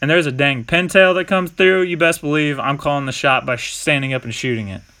and there's a dang pintail that comes through, you best believe I'm calling the shot by standing up and shooting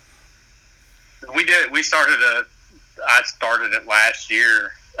it. I started it last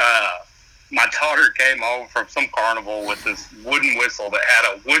year. My daughter came home from some carnival with this wooden whistle that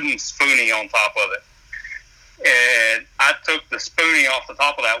had a wooden spoonie on top of it. And I took the spoonie off the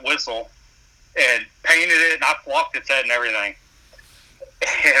top of that whistle and painted it, and I flocked its head and everything.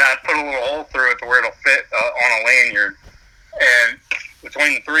 And I put a little hole through it to where it'll fit on a lanyard. And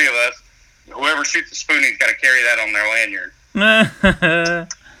between the 3 of us, whoever shoots the spoonie's got to carry that on their lanyard.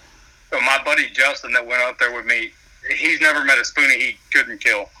 So my buddy Justin that went up there with me, he's never met a spoonie he couldn't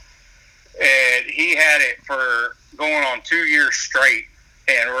kill. And he had it for going on 2 years straight.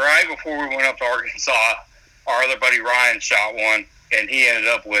 And right before we went up to Arkansas, our other buddy Ryan shot one, and he ended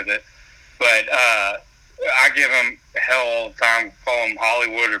up with it. But I give him hell all the time, call him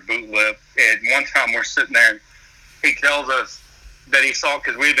Hollywood or boot lip. And one time we're sitting there, and he tells us that he saw,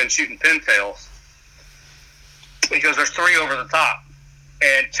 because we had been shooting pintails. He goes, "There's 3 over the top."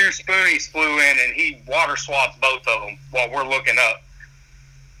 And 2 spoonies flew in, and he water swaps both of them while we're looking up.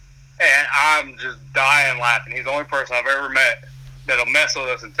 And I'm just dying laughing. He's the only person I've ever met that'll mess with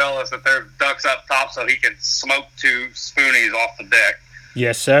us and tell us that there's ducks up top so he can smoke 2 spoonies off the deck.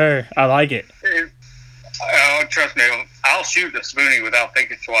 Yes, sir. I like it. Trust me, I'll shoot the spoonie without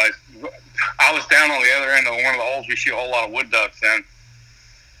thinking twice. I was down on the other end of one of the holes we shoot a whole lot of wood ducks in,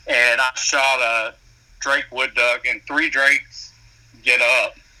 and I shot a drake wood duck, and 3 drakes get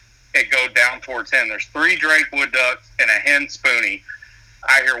up and go down towards him. There's 3 drake wood ducks and a hen spoonie.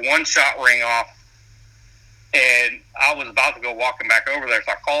 I hear 1 shot ring off, and I was about to go walking back over there,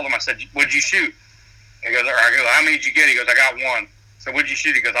 so I called him. I said, "What'd you shoot?" He goes, "I go, how many did you get?" He goes, "I got 1. So what'd you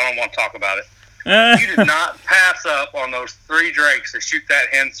shoot?" He goes, "I don't want to talk about it." You did not pass up on those 3 drakes to shoot that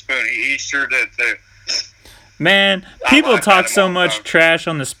hen spoonie. He sure did too. Man, people talk so much trash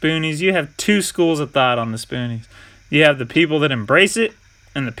on the spoonies. You have 2 schools of thought on the spoonies. You have the people that embrace it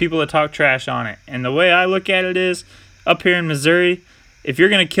and the people that talk trash on it. And the way I look at it is, up here in Missouri, if you're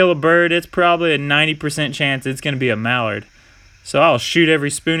going to kill a bird, it's probably a 90% chance it's going to be a mallard. So I'll shoot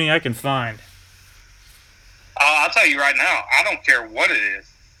every spoonie I can find. I'll tell you right now, I don't care what it is.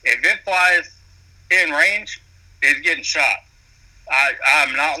 If it flies in range, it's getting shot.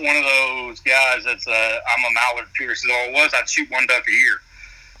 I'm not one of those guys that's I'm a mallard piercer. Though it was, I'd shoot 1 duck a year.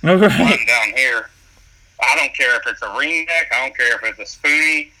 All right. One down here. I don't care if it's a ringneck. I don't care if it's a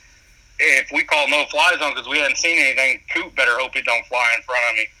spoonie. If we call no fly zone because we hadn't seen anything, coot better hope it don't fly in front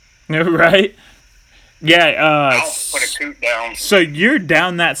of me. Right? Yeah. I'll put a coot down. So you're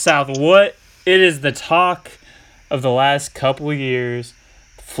down that south. What? It is the talk of the last couple of years.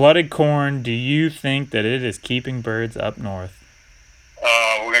 Flooded corn. Do you think that it is keeping birds up north?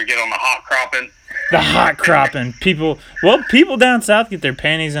 We're going to get on the hot cropping. The hot cropping. People down south get their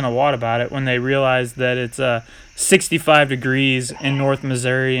panties in a wad about it when they realize that it's 65 degrees in North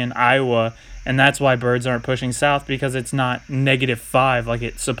Missouri and Iowa, and that's why birds aren't pushing south, because it's not -5 like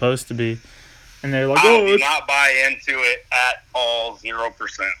it's supposed to be. And they're like, I do not buy into it at all,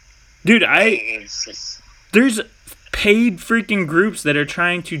 0%. Dude, there's paid freaking groups that are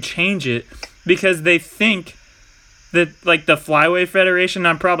trying to change it because they think that, like, the Flyway Federation,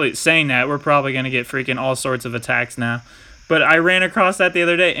 I'm probably saying that, we're probably going to get freaking all sorts of attacks now. But I ran across that the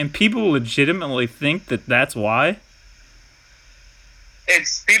other day, and people legitimately think that that's why.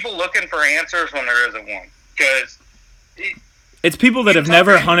 It's people looking for answers when there isn't one. Because it's people that have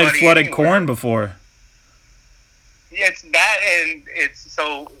never hunted flooded corn before. It's that, and it's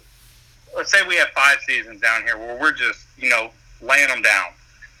so. Let's say we have 5 seasons down here where we're just laying them down,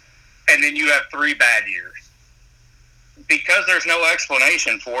 and then you have 3 bad years. Because there's no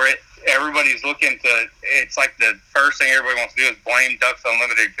explanation for it, everybody's looking to. It's like the first thing everybody wants to do is blame Ducks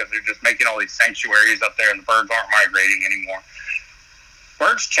Unlimited because they're just making all these sanctuaries up there, and the birds aren't migrating anymore.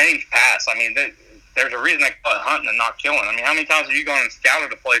 Birds change paths. I mean, there's a reason they call it hunting and not killing. I mean, how many times have you gone and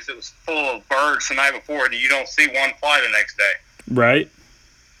scouted a place that was full of birds the night before and you don't see one fly the next day? Right.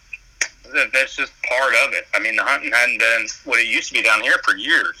 That's just part of it. I mean, the hunting hadn't been what it used to be down here for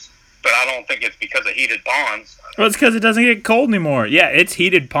years, but I don't think it's because of heated ponds. Well, it's because it doesn't get cold anymore. Yeah, it's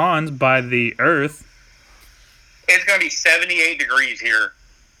heated ponds by the earth. It's going to be 78 degrees here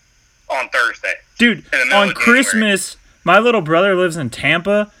on Thursday. Dude, on Christmas, my little brother lives in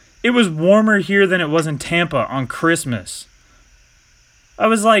Tampa. It was warmer here than it was in Tampa on Christmas. I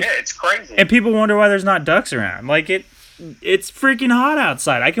was like... Yeah, it's crazy. And people wonder why there's not ducks around. Like, it's freaking hot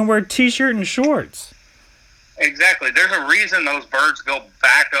outside. I can wear a t-shirt and shorts. Exactly. There's a reason those birds go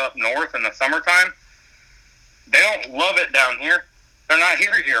back up north in the summertime. They don't love it down here. They're not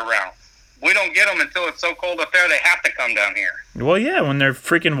here year-round. We don't get them until it's so cold up there they have to come down here. Well, yeah, when their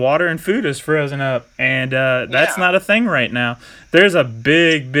freaking water and food is frozen up. And that's not a thing right now. There's a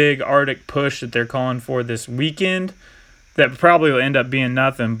big, big Arctic push that they're calling for this weekend that probably will end up being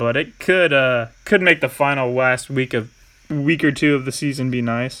nothing, but it could make the final last week or two of the season be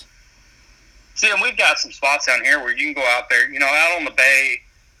nice. See, and we've got some spots down here where you can go out there, out on the bay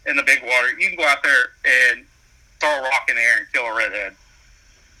in the big water. You can go out there and throw a rock in the air and kill a redhead.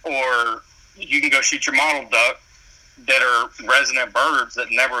 Or you can go shoot your mottled duck that are resident birds that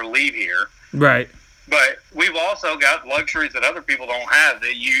never leave here. Right. But we've also got luxuries that other people don't have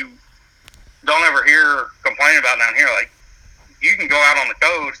that you don't ever hear complain about down here. Like, you can go out on the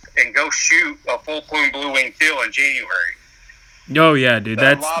coast and go shoot a full plume blue winged teal in January. Oh yeah, dude,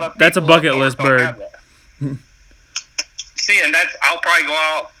 that's a bucket list bird. See, and I'll probably go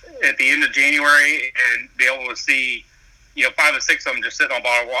out at the end of January and be able to see, 5 or 6 of them just sitting on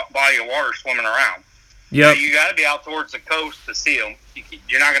a body of water swimming around. Yeah, you got to be out towards the coast to see them.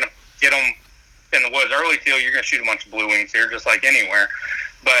 You're not going to get them in the woods. Early teal, you're going to shoot a bunch of blue wings here, just like anywhere.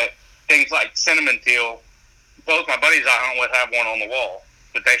 But things like cinnamon teal, both my buddies I hunt with have one on the wall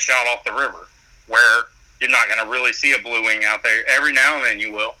that they shot off the river, where you're not going to really see a blue wing out there. Every now and then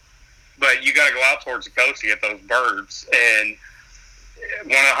you will. But you got to go out towards the coast to get those birds. And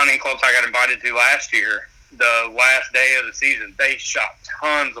one of the hunting clubs I got invited to last year, the last day of the season, they shot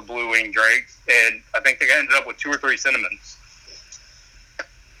tons of blue wing drakes, and I think they ended up with 2 or 3 cinnamons.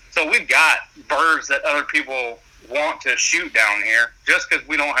 So we've got birds that other people want to shoot down here just because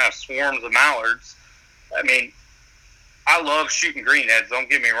we don't have swarms of mallards. I mean, I love shooting greenheads, don't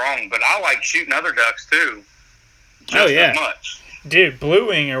get me wrong, but I like shooting other ducks too. Just as much. Dude, blue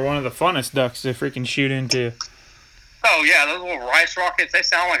wing are one of the funnest ducks to freaking shoot into. Oh yeah, those little rice rockets, they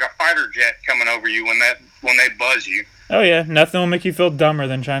sound like a fighter jet coming over you when they buzz you. Oh yeah, nothing will make you feel dumber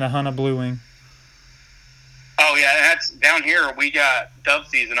than trying to hunt a blue wing. Oh yeah, that's down here. We got dove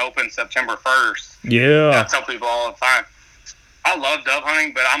season open September 1st. Yeah. I tell people all the time, I love dove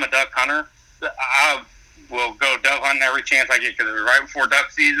hunting, but I'm a duck hunter. I will go dove hunting every chance I get because it's right before duck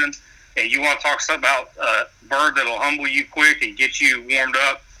season. And you want to talk something about a bird that'll humble you quick and get you warmed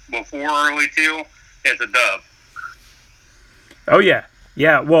up before early teal, it's a dove. Oh yeah,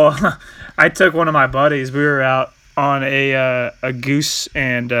 yeah. Well, I took one of my buddies. We were out on a goose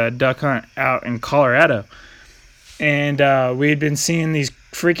and duck hunt out in Colorado, and we had been seeing these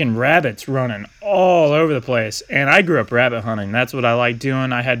freaking rabbits running all over the place. And I grew up rabbit hunting. That's what I like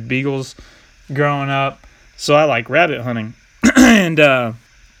doing. I had beagles growing up, so I like rabbit hunting. And I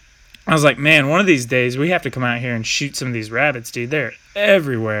was like, man, one of these days we have to come out here and shoot some of these rabbits, dude. They're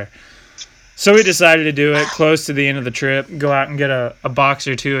everywhere. So we decided to do it close to the end of the trip, go out and get a box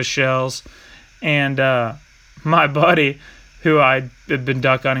or 2 of shells. And my buddy, who I had been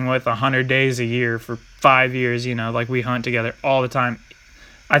duck hunting with 100 days a year for 5 years, like we hunt together all the time.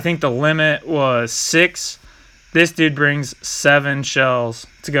 I think the limit was 6. This dude brings 7 shells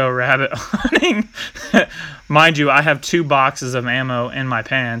to go rabbit hunting. Mind you, I have 2 boxes of ammo in my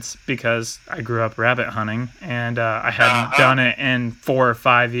pants because I grew up rabbit hunting, and I hadn't done it in 4 or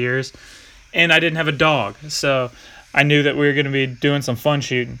 5 years. And I didn't have a dog, so I knew that we were going to be doing some fun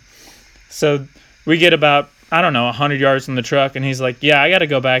shooting. So we get about, 100 yards from the truck, and he's like, yeah, I got to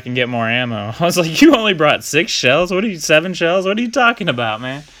go back and get more ammo. I was like, you only brought 6 shells? 7 shells? What are you talking about,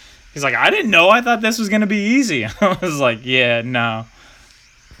 man? He's like, I didn't know. I thought this was going to be easy. I was like, yeah, no.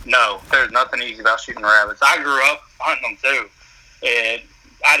 No, there's nothing easy about shooting rabbits. I grew up hunting them too. And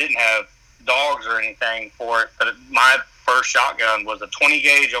I didn't have dogs or anything for it, but my first shotgun was a 20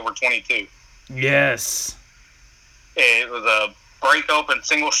 gauge over 22. Yes. It was a break open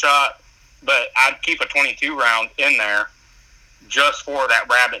single shot, but I'd keep a 22 round in there just for that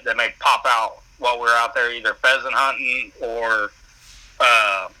rabbit that may pop out while we're out there either pheasant hunting or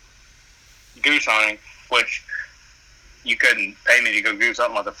goose hunting, which you couldn't pay me to go goose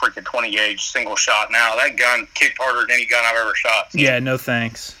hunting with a freaking 20 gauge single shot now. That gun kicked harder than any gun I've ever shot. So. Yeah, no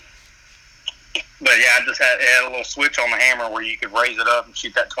thanks. But yeah, I just had a little switch on the hammer where you could raise it up and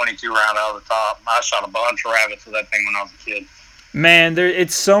shoot that 22 round out of the top. I shot a bunch of rabbits with that thing when I was a kid. Man,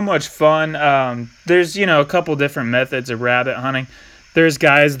 it's so much fun. There's, a couple different methods of rabbit hunting. There's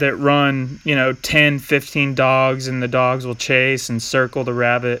guys that run, 10, 15 dogs, and the dogs will chase and circle the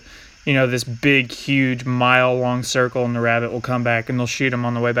rabbit, this big, huge, mile-long circle, and the rabbit will come back, and they'll shoot him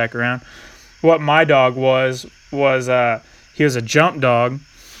on the way back around. What my dog was he was a jump dog,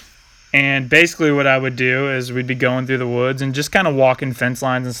 and basically what I would do is we'd be going through the woods and just kind of walking fence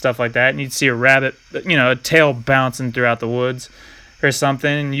lines and stuff like that, and you'd see a rabbit, a tail bouncing throughout the woods or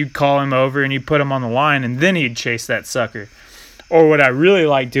something, and you'd call him over and you'd put him on the line, and then he'd chase that sucker. Or what I really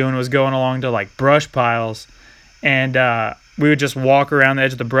liked doing was going along to like brush piles, and we would just walk around the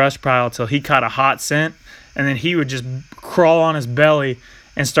edge of the brush pile till he caught a hot scent, and then he would just crawl on his belly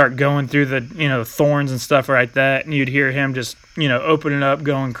and start going through the thorns and stuff like that, and you'd hear him just opening up,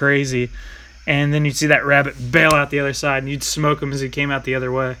 going crazy, and then you'd see that rabbit bail out the other side, and you'd smoke him as he came out the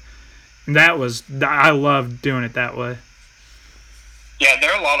other way. And I loved doing it that way. Yeah,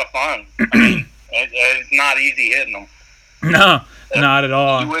 they're a lot of fun. I mean, it's not easy hitting them. No, not at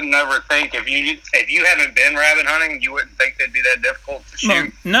all. You wouldn't ever think if you haven't been rabbit hunting, you wouldn't think they'd be that difficult to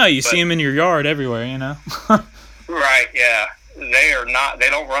shoot. No, you see them in your yard everywhere, Right, yeah. They are not. They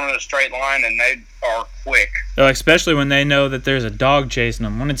don't run in a straight line, and they are quick. Especially when they know that there's a dog chasing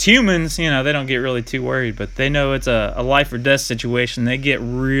them. When it's humans, they don't get really too worried, but they know it's a life or death situation. They get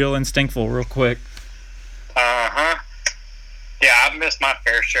real instinctful real quick. Yeah, I've missed my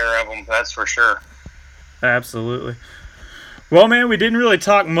fair share of them. That's for sure. Absolutely. Well, man, we didn't really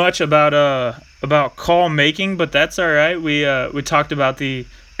talk much about call making, but that's all right. We talked about the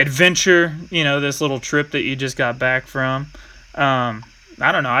adventure, this little trip that you just got back from. I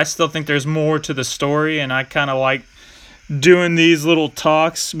don't know. I still think there's more to the story, and I kind of like doing these little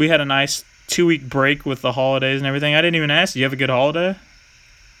talks. We had a nice 2-week break with the holidays and everything. I didn't even ask you. You have a good holiday?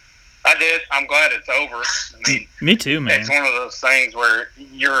 I did. I'm glad it's over. I mean, me too, man. It's one of those things where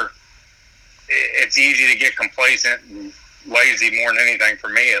it's easy to get complacent and lazy more than anything, for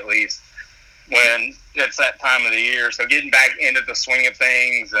me at least, when it's that time of the year. So getting back into the swing of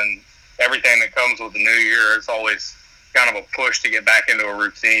things and everything that comes with the new year, it's always kind of a push to get back into a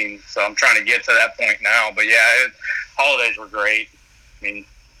routine. So I'm trying to get to that point now. But yeah, holidays were great. I mean,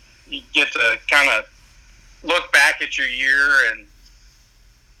 you get to kind of look back at your year and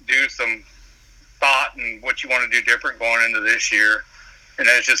do some thought and what you want to do different going into this year. And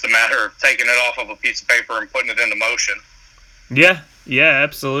then it's just a matter of taking it off of a piece of paper and putting it into motion. Yeah,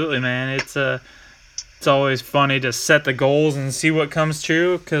 absolutely, man. It's always funny to set the goals and see what comes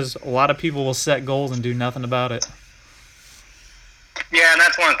true, because a lot of people will set goals and do nothing about it. Yeah, and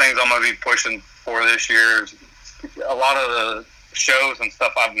that's one of the things I'm going to be pushing for this year. Is a lot of the shows and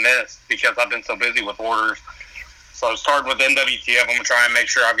stuff I've missed because I've been so busy with orders. So starting with NWTF, I'm going to try and make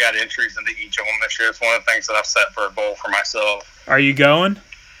sure I've got entries into each of them this year. It's one of the things that I've set for a goal for myself. Are you going?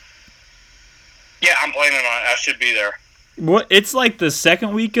 Yeah, I'm planning on it. I should be there. What? It's like the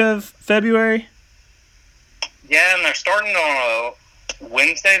second week of February? Yeah, and they're starting on a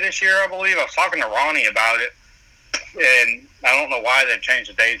Wednesday this year, I believe. I was talking to Ronnie about it, and I don't know why they changed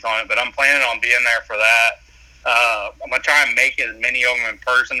the dates on it, but I'm planning on being there for that. I'm going to try and make as many of them in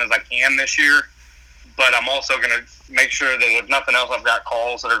person as I can this year, but I'm also going to make sure that if nothing else, I've got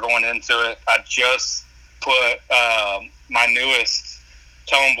calls that are going into it. I just put my newest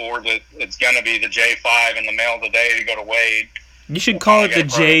tone board that it's going to be the J5 in the mail today to go to Wade. You should call it the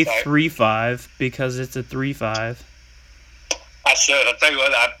J35 because it's a 3.5. I should. I'll tell you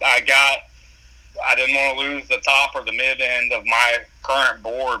what, I didn't want to lose the top or the mid end of my current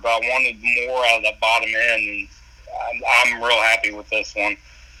board, but I wanted more out of that bottom end, and I'm real happy with this one.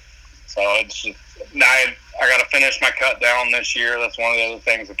 So it's just, I got to finish my cut down this year. That's one of the other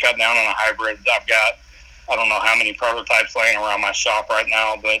things, the cut down on a hybrid. I've got, I don't know how many prototypes laying around my shop right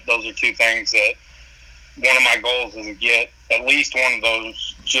now, but those are two things that one of my goals is to get at least one of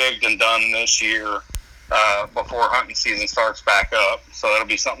those jigged and done this year before hunting season starts back up. So that'll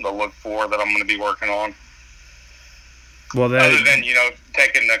be something to look for that I'm going to be working on. Well, other than,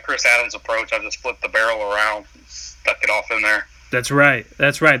 taking the Chris Adams approach. I just flipped the barrel around, and stuck it off in there. That's right.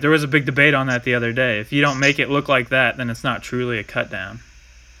 That's right. There was a big debate on that the other day. If you don't make it look like that, then it's not truly a cut down.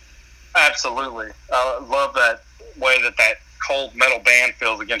 Absolutely. I love that way that cold metal band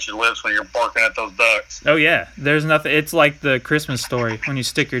feels against your lips when you're barking at those ducks. Oh, yeah. There's nothing. It's like the Christmas story. When you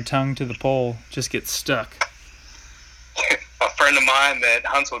stick your tongue to the pole, just gets stuck. A friend of mine that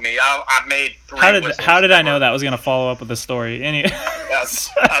hunts with me, I made 3 whistles. How did I know that was going to follow up with a story? I'm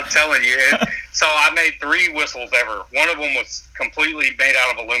telling you. So I made 3 whistles ever. One of them was completely made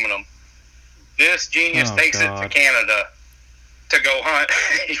out of aluminum. This genius takes it to Canada to go hunt.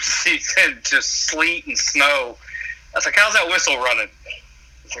 He said just sleet and snow. I was like, how's that whistle running?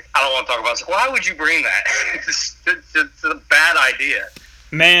 He's like, I don't want to talk about it. I was like, why would you bring that? It's a bad idea.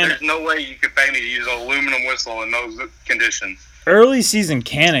 Man, there's no way you could pay me to use an aluminum whistle in those conditions. Early season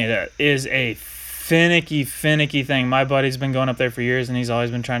Canada is a finicky thing. My buddy's been going up there for years, and he's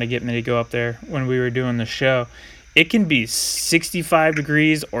always been trying to get me to go up there when we were doing the show. It can be 65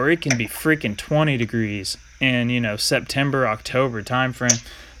 degrees, or it can be freaking 20 degrees in, September, October timeframe.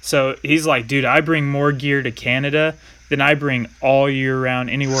 So he's like, dude, I bring more gear to Canada than I bring all year round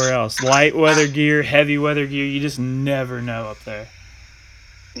anywhere else. Light weather gear, heavy weather gear, you just never know up there.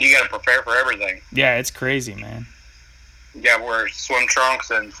 You got to prepare for everything. Yeah, it's crazy, man. You got to wear swim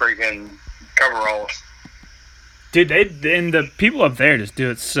trunks and freaking coveralls. Dude, and the people up there just do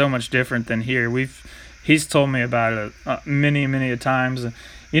it so much different than here. He's told me about it many times.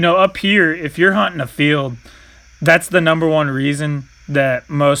 Up here, if you're hunting a field, that's the number one reason that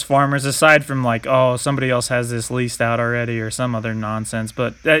most farmers, aside from like, oh, somebody else has this leased out already or some other nonsense,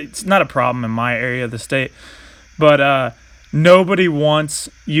 but it's not a problem in my area of the state. But nobody wants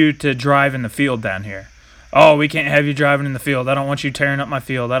you to drive in the field down here. Oh, we can't have you driving in the field. I don't want you tearing up my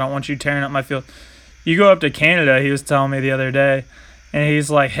field. I don't want you tearing up my field. You go up to Canada, he was telling me the other day, and he's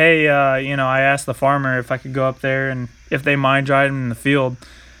like, hey, I asked the farmer if I could go up there and if they mind driving in the field.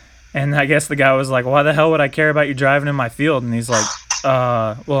 And I guess the guy was like, why the hell would I care about you driving in my field? And he's like,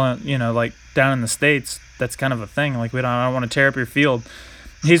 like down in the States, that's kind of a thing. Like, I don't want to tear up your field.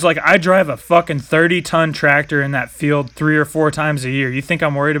 He's like, I drive a fucking 30-ton tractor in that field 3 or 4 times a year. You think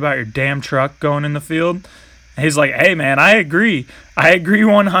I'm worried about your damn truck going in the field? And he's like, hey, man, I agree. I agree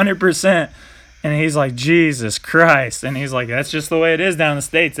 100%. And he's like, Jesus Christ. And he's like, that's just the way it is down in the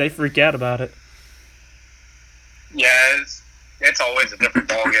States. They freak out about it. Yeah, it's always a different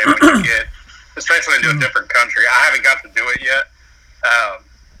ballgame when you get, especially into a different country. I haven't got to do it yet.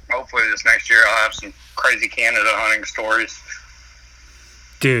 Hopefully this next year I'll have some crazy Canada hunting stories.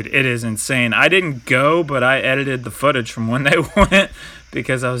 Dude, it is insane. I didn't go, but I edited the footage from when they went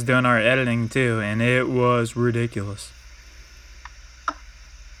because I was doing our editing too, and it was ridiculous.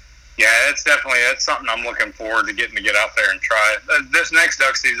 Yeah, it's something I'm looking forward to getting to get out there and try. This next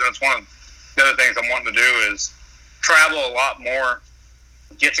duck season, it's one of the other things I'm wanting to do is travel a lot more,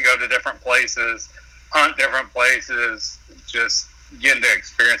 get to go to different places, hunt different places, just getting to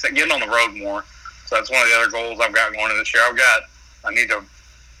experience it, getting on the road more. So that's one of the other goals I've got going into this year. I need to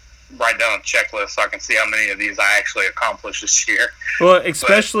write down a checklist so I can see how many of these I actually accomplished this year. Well,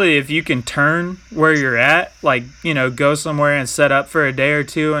 especially if you can turn where you're at, like, go somewhere and set up for a day or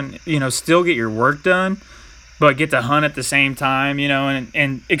two and, still get your work done, but get to hunt at the same time,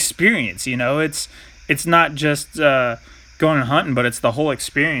 and experience, it's not just going and hunting, but it's the whole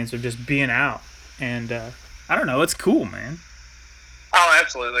experience of just being out. And I don't know, it's cool, man. Oh,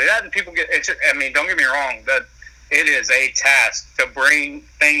 absolutely. That and people don't get me wrong, that it is a task to bring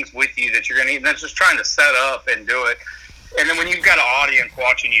things with you that you're going to eat. That's just trying to set up and do it. And then when you've got an audience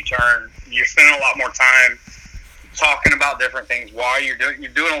watching you turn, you're spending a lot more time talking about different things while you're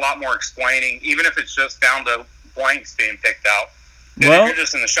doing a lot more explaining, even if it's just down to blanks being picked out. Well, if you're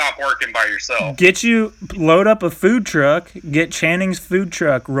just in the shop working by yourself. Load up a food truck, get Channing's food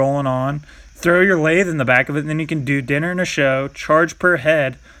truck rolling on, throw your lathe in the back of it, and then you can do dinner and a show, charge per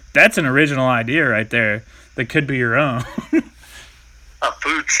head. That's an original idea right there. That could be your own. A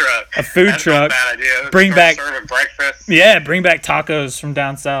food truck. That's not a bad idea. Bring back serving breakfast. Yeah, bring back tacos from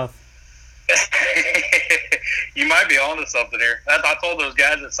down south. You might be onto something here. I told those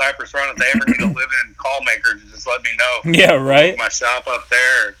guys at Cypress Run if they ever need a live-in call maker, just let me know. Yeah, right. My shop up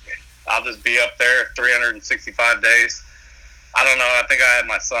there. I'll just be up there 365 days. I don't know. I think I had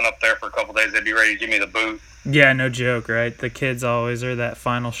my son up there for a couple days. They'd be ready to give me the boot. Yeah, no joke, right? The kids always are that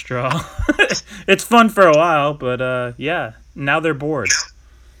final straw. It's fun for a while, but yeah, now they're bored.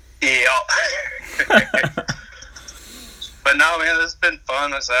 Yeah. But no, man, this has been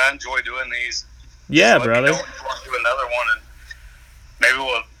fun. I enjoy doing these. Yeah, so brother. We want to do another one, and maybe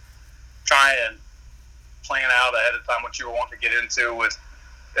we'll try and plan out ahead of time what you were wanting to get into with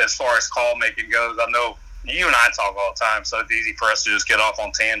as far as call making goes. I know you and I talk all the time, so it's easy for us to just get off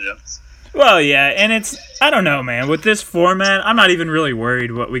on tangents. Well, yeah, and I don't know, man. With this format, I'm not even really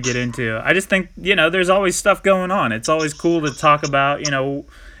worried what we get into. I just think, there's always stuff going on. It's always cool to talk about,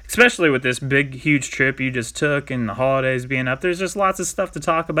 especially with this big, huge trip you just took and the holidays being up. There's just lots of stuff to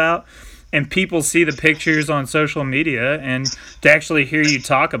talk about, and people see the pictures on social media, and to actually hear you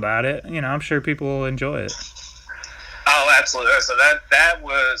talk about it, I'm sure people will enjoy it. Oh, absolutely. So that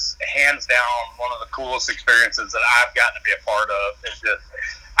was hands down one of the coolest experiences that I've gotten to be a part of. It's just,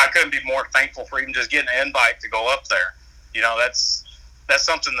 I couldn't be more thankful for even just getting an invite to go up there. That's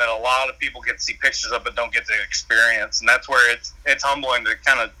something that a lot of people get to see pictures of but don't get to experience, and that's where it's humbling to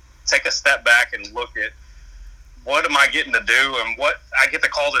kind of take a step back and look at what am I getting to do and what I get to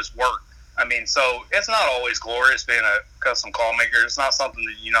call this work. I mean, so it's not always glorious being a custom call maker. It's not something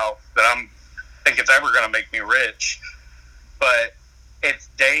that that I'm think it's ever going to make me rich, but it's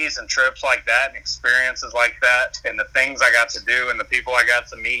days and trips like that and experiences like that and the things I got to do and the people I got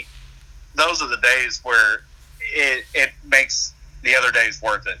to meet. Those are the days where it makes the other days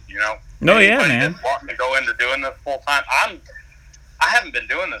worth it, No, yeah, man. Wanting to go into doing this full time. I haven't been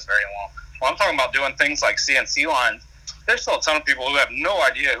doing this very long. When I'm talking about doing things like CNC lines, there's still a ton of people who have no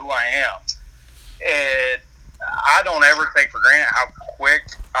idea who I am. And I don't ever take for granted how quick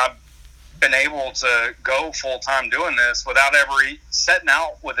I've been able to go full-time doing this without ever setting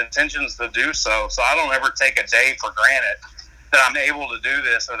out with intentions to do so. So I don't ever take a day for granted that I'm able to do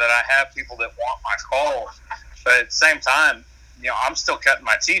this or that I have people that want my calls. But at the same time, I'm still cutting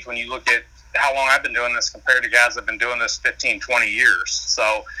my teeth when you look at how long I've been doing this compared to guys that have been doing this 15, 20 years.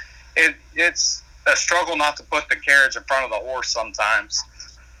 So it's a struggle not to put the carriage in front of the horse sometimes.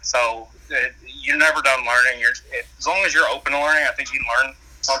 So you're never done learning. As long as you're open to learning, I think you can learn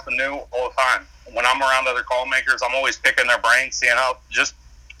something new all the time. When I'm around other call makers, I'm always picking their brains, seeing how just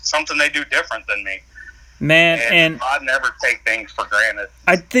something they do different than me. Man, and I never take things for granted.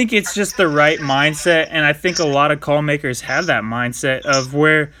 I think it's just the right mindset, and I think a lot of call makers have that mindset of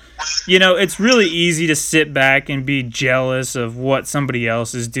where, it's really easy to sit back and be jealous of what somebody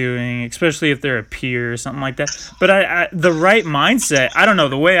else is doing, especially if they're a peer or something like that. But the right mindset, I don't know,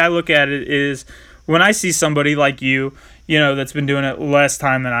 the way I look at it is when I see somebody like you, that's been doing it less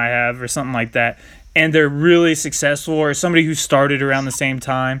time than I have or something like that, and they're really successful, or somebody who started around the same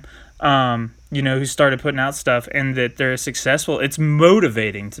time, who started putting out stuff and that they're successful, it's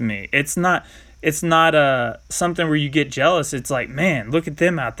motivating to me. It's not something where you get jealous. It's like, man, look at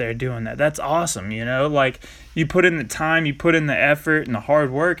them out there doing that. That's awesome, like you put in the time, you put in the effort and the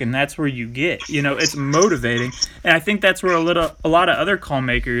hard work, and that's where you get, it's motivating. And I think that's where a lot of other call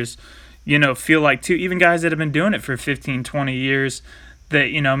makers, feel like too, even guys that have been doing it for 15, 20 years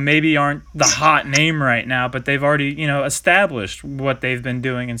that, maybe aren't the hot name right now, but they've already, established what they've been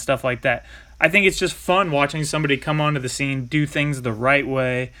doing and stuff like that. I think it's just fun watching somebody come onto the scene, do things the right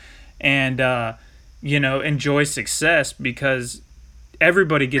way, and, enjoy success, because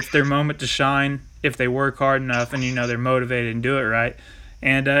everybody gets their moment to shine if they work hard enough and, they're motivated and do it right.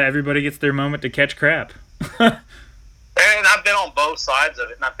 And everybody gets their moment to catch crap. And I've been on both sides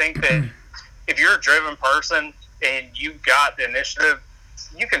of it. And I think that if you're a driven person and you've got the initiative,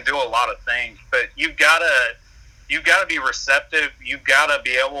 you can do a lot of things, but you've got to be receptive. You've got to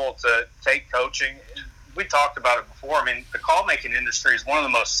be able to take coaching. We talked about it before. I mean, the call making industry is one of the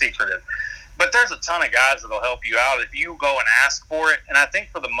most secretive, but there's a ton of guys that'll help you out if you go and ask for it. And I think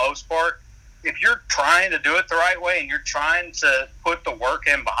for the most part, if you're trying to do it the right way and you're trying to put the work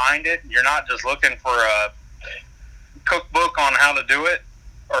in behind it, you're not just looking for a cookbook on how to do it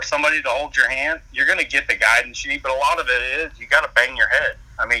or somebody to hold your hand, you're going to get the guidance you need. But a lot of it is you got to bang your head.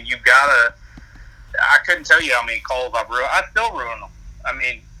 I mean, you've got to. I couldn't tell you how many calls I've ruined. I still ruin them. I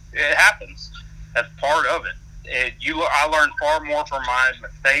mean, it happens. That's part of it. I learn far more from my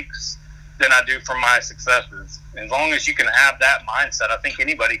mistakes than I do from my successes. As long as you can have that mindset, I think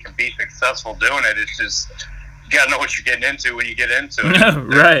anybody can be successful doing it. It's just you got to know what you're getting into when you get into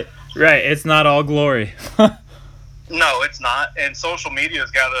it. Right. It's not all glory. No, it's not. And social media's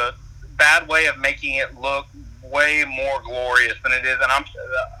got a bad way of making it look way more glorious than it is. And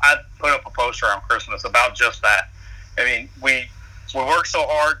I put up a poster around Christmas about just that. I mean, we work so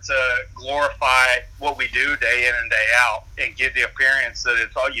hard to glorify what we do day in and day out and give the appearance that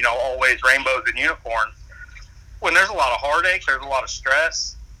it's always rainbows and unicorns. When there's a lot of heartache, there's a lot of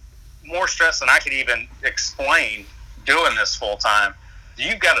stress, more stress than I could even explain doing this full time.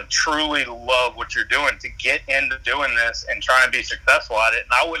 You've got to truly love what you're doing to get into doing this and try and be successful at it.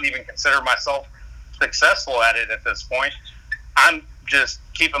 And I wouldn't even consider myself successful at it at this point. I'm just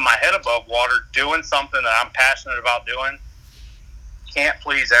keeping my head above water, doing something that I'm passionate about doing. Can't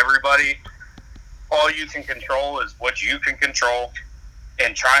please everybody. All you can control is what you can control,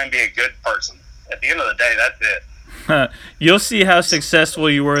 and try and be a good person. At the end of the day, that's it. You'll see how successful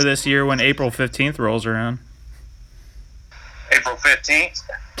you were this year when April 15th rolls around. April 15th?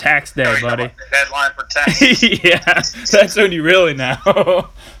 Tax day, buddy. Deadline for tax. Yeah, that's when you really know.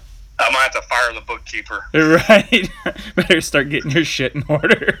 I'm going to have to fire the bookkeeper. Right. Better start getting your shit in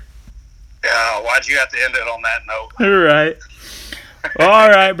order. Yeah, why'd you have to end it on that note? Right. All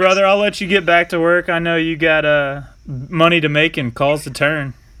right, brother. I'll let you get back to work. I know you got money to make and calls to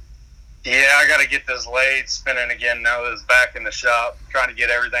turn. Yeah, I got to get this lathe spinning again now that it's back in the shop. Trying to get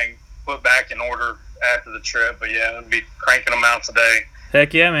everything put back in order after the trip. But yeah, I'll be cranking them out today.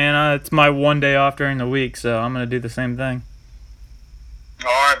 Heck yeah, man. It's my one day off during the week, so I'm going to do the same thing. All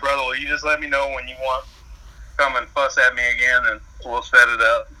right, brother. Well, you just let me know when you want to come and fuss at me again, and we'll set it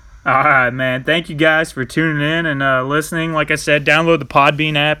up. All right, man. Thank you guys for tuning in and listening. Like I said, download the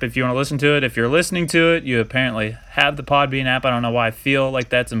Podbean app if you want to listen to it. If you're listening to it, you apparently have the Podbean app. I don't know why I feel like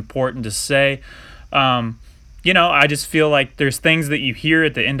that's important to say. I just feel like there's things that you hear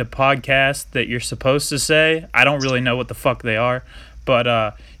at the end of podcasts that you're supposed to say. I don't really know what the fuck they are.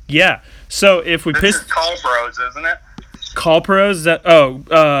 But, yeah. So if we This is Call Bros, isn't it? Call Pros?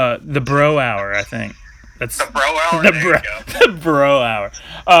 The Bro Hour, I think. That's the Bro Hour? The Bro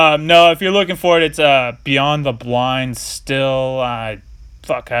Hour. No, if you're looking for it, it's Beyond the Blind still. I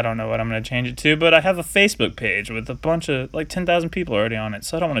don't know what I'm going to change it to, but I have a Facebook page with a bunch of, 10,000 people already on it,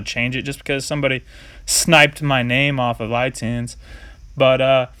 so I don't want to change it just because somebody sniped my name off of iTunes.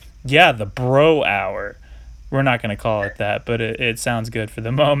 But, yeah, the Bro Hour. We're not going to call it that, but it sounds good for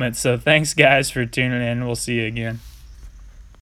the moment. So thanks, guys, for tuning in. We'll see you again.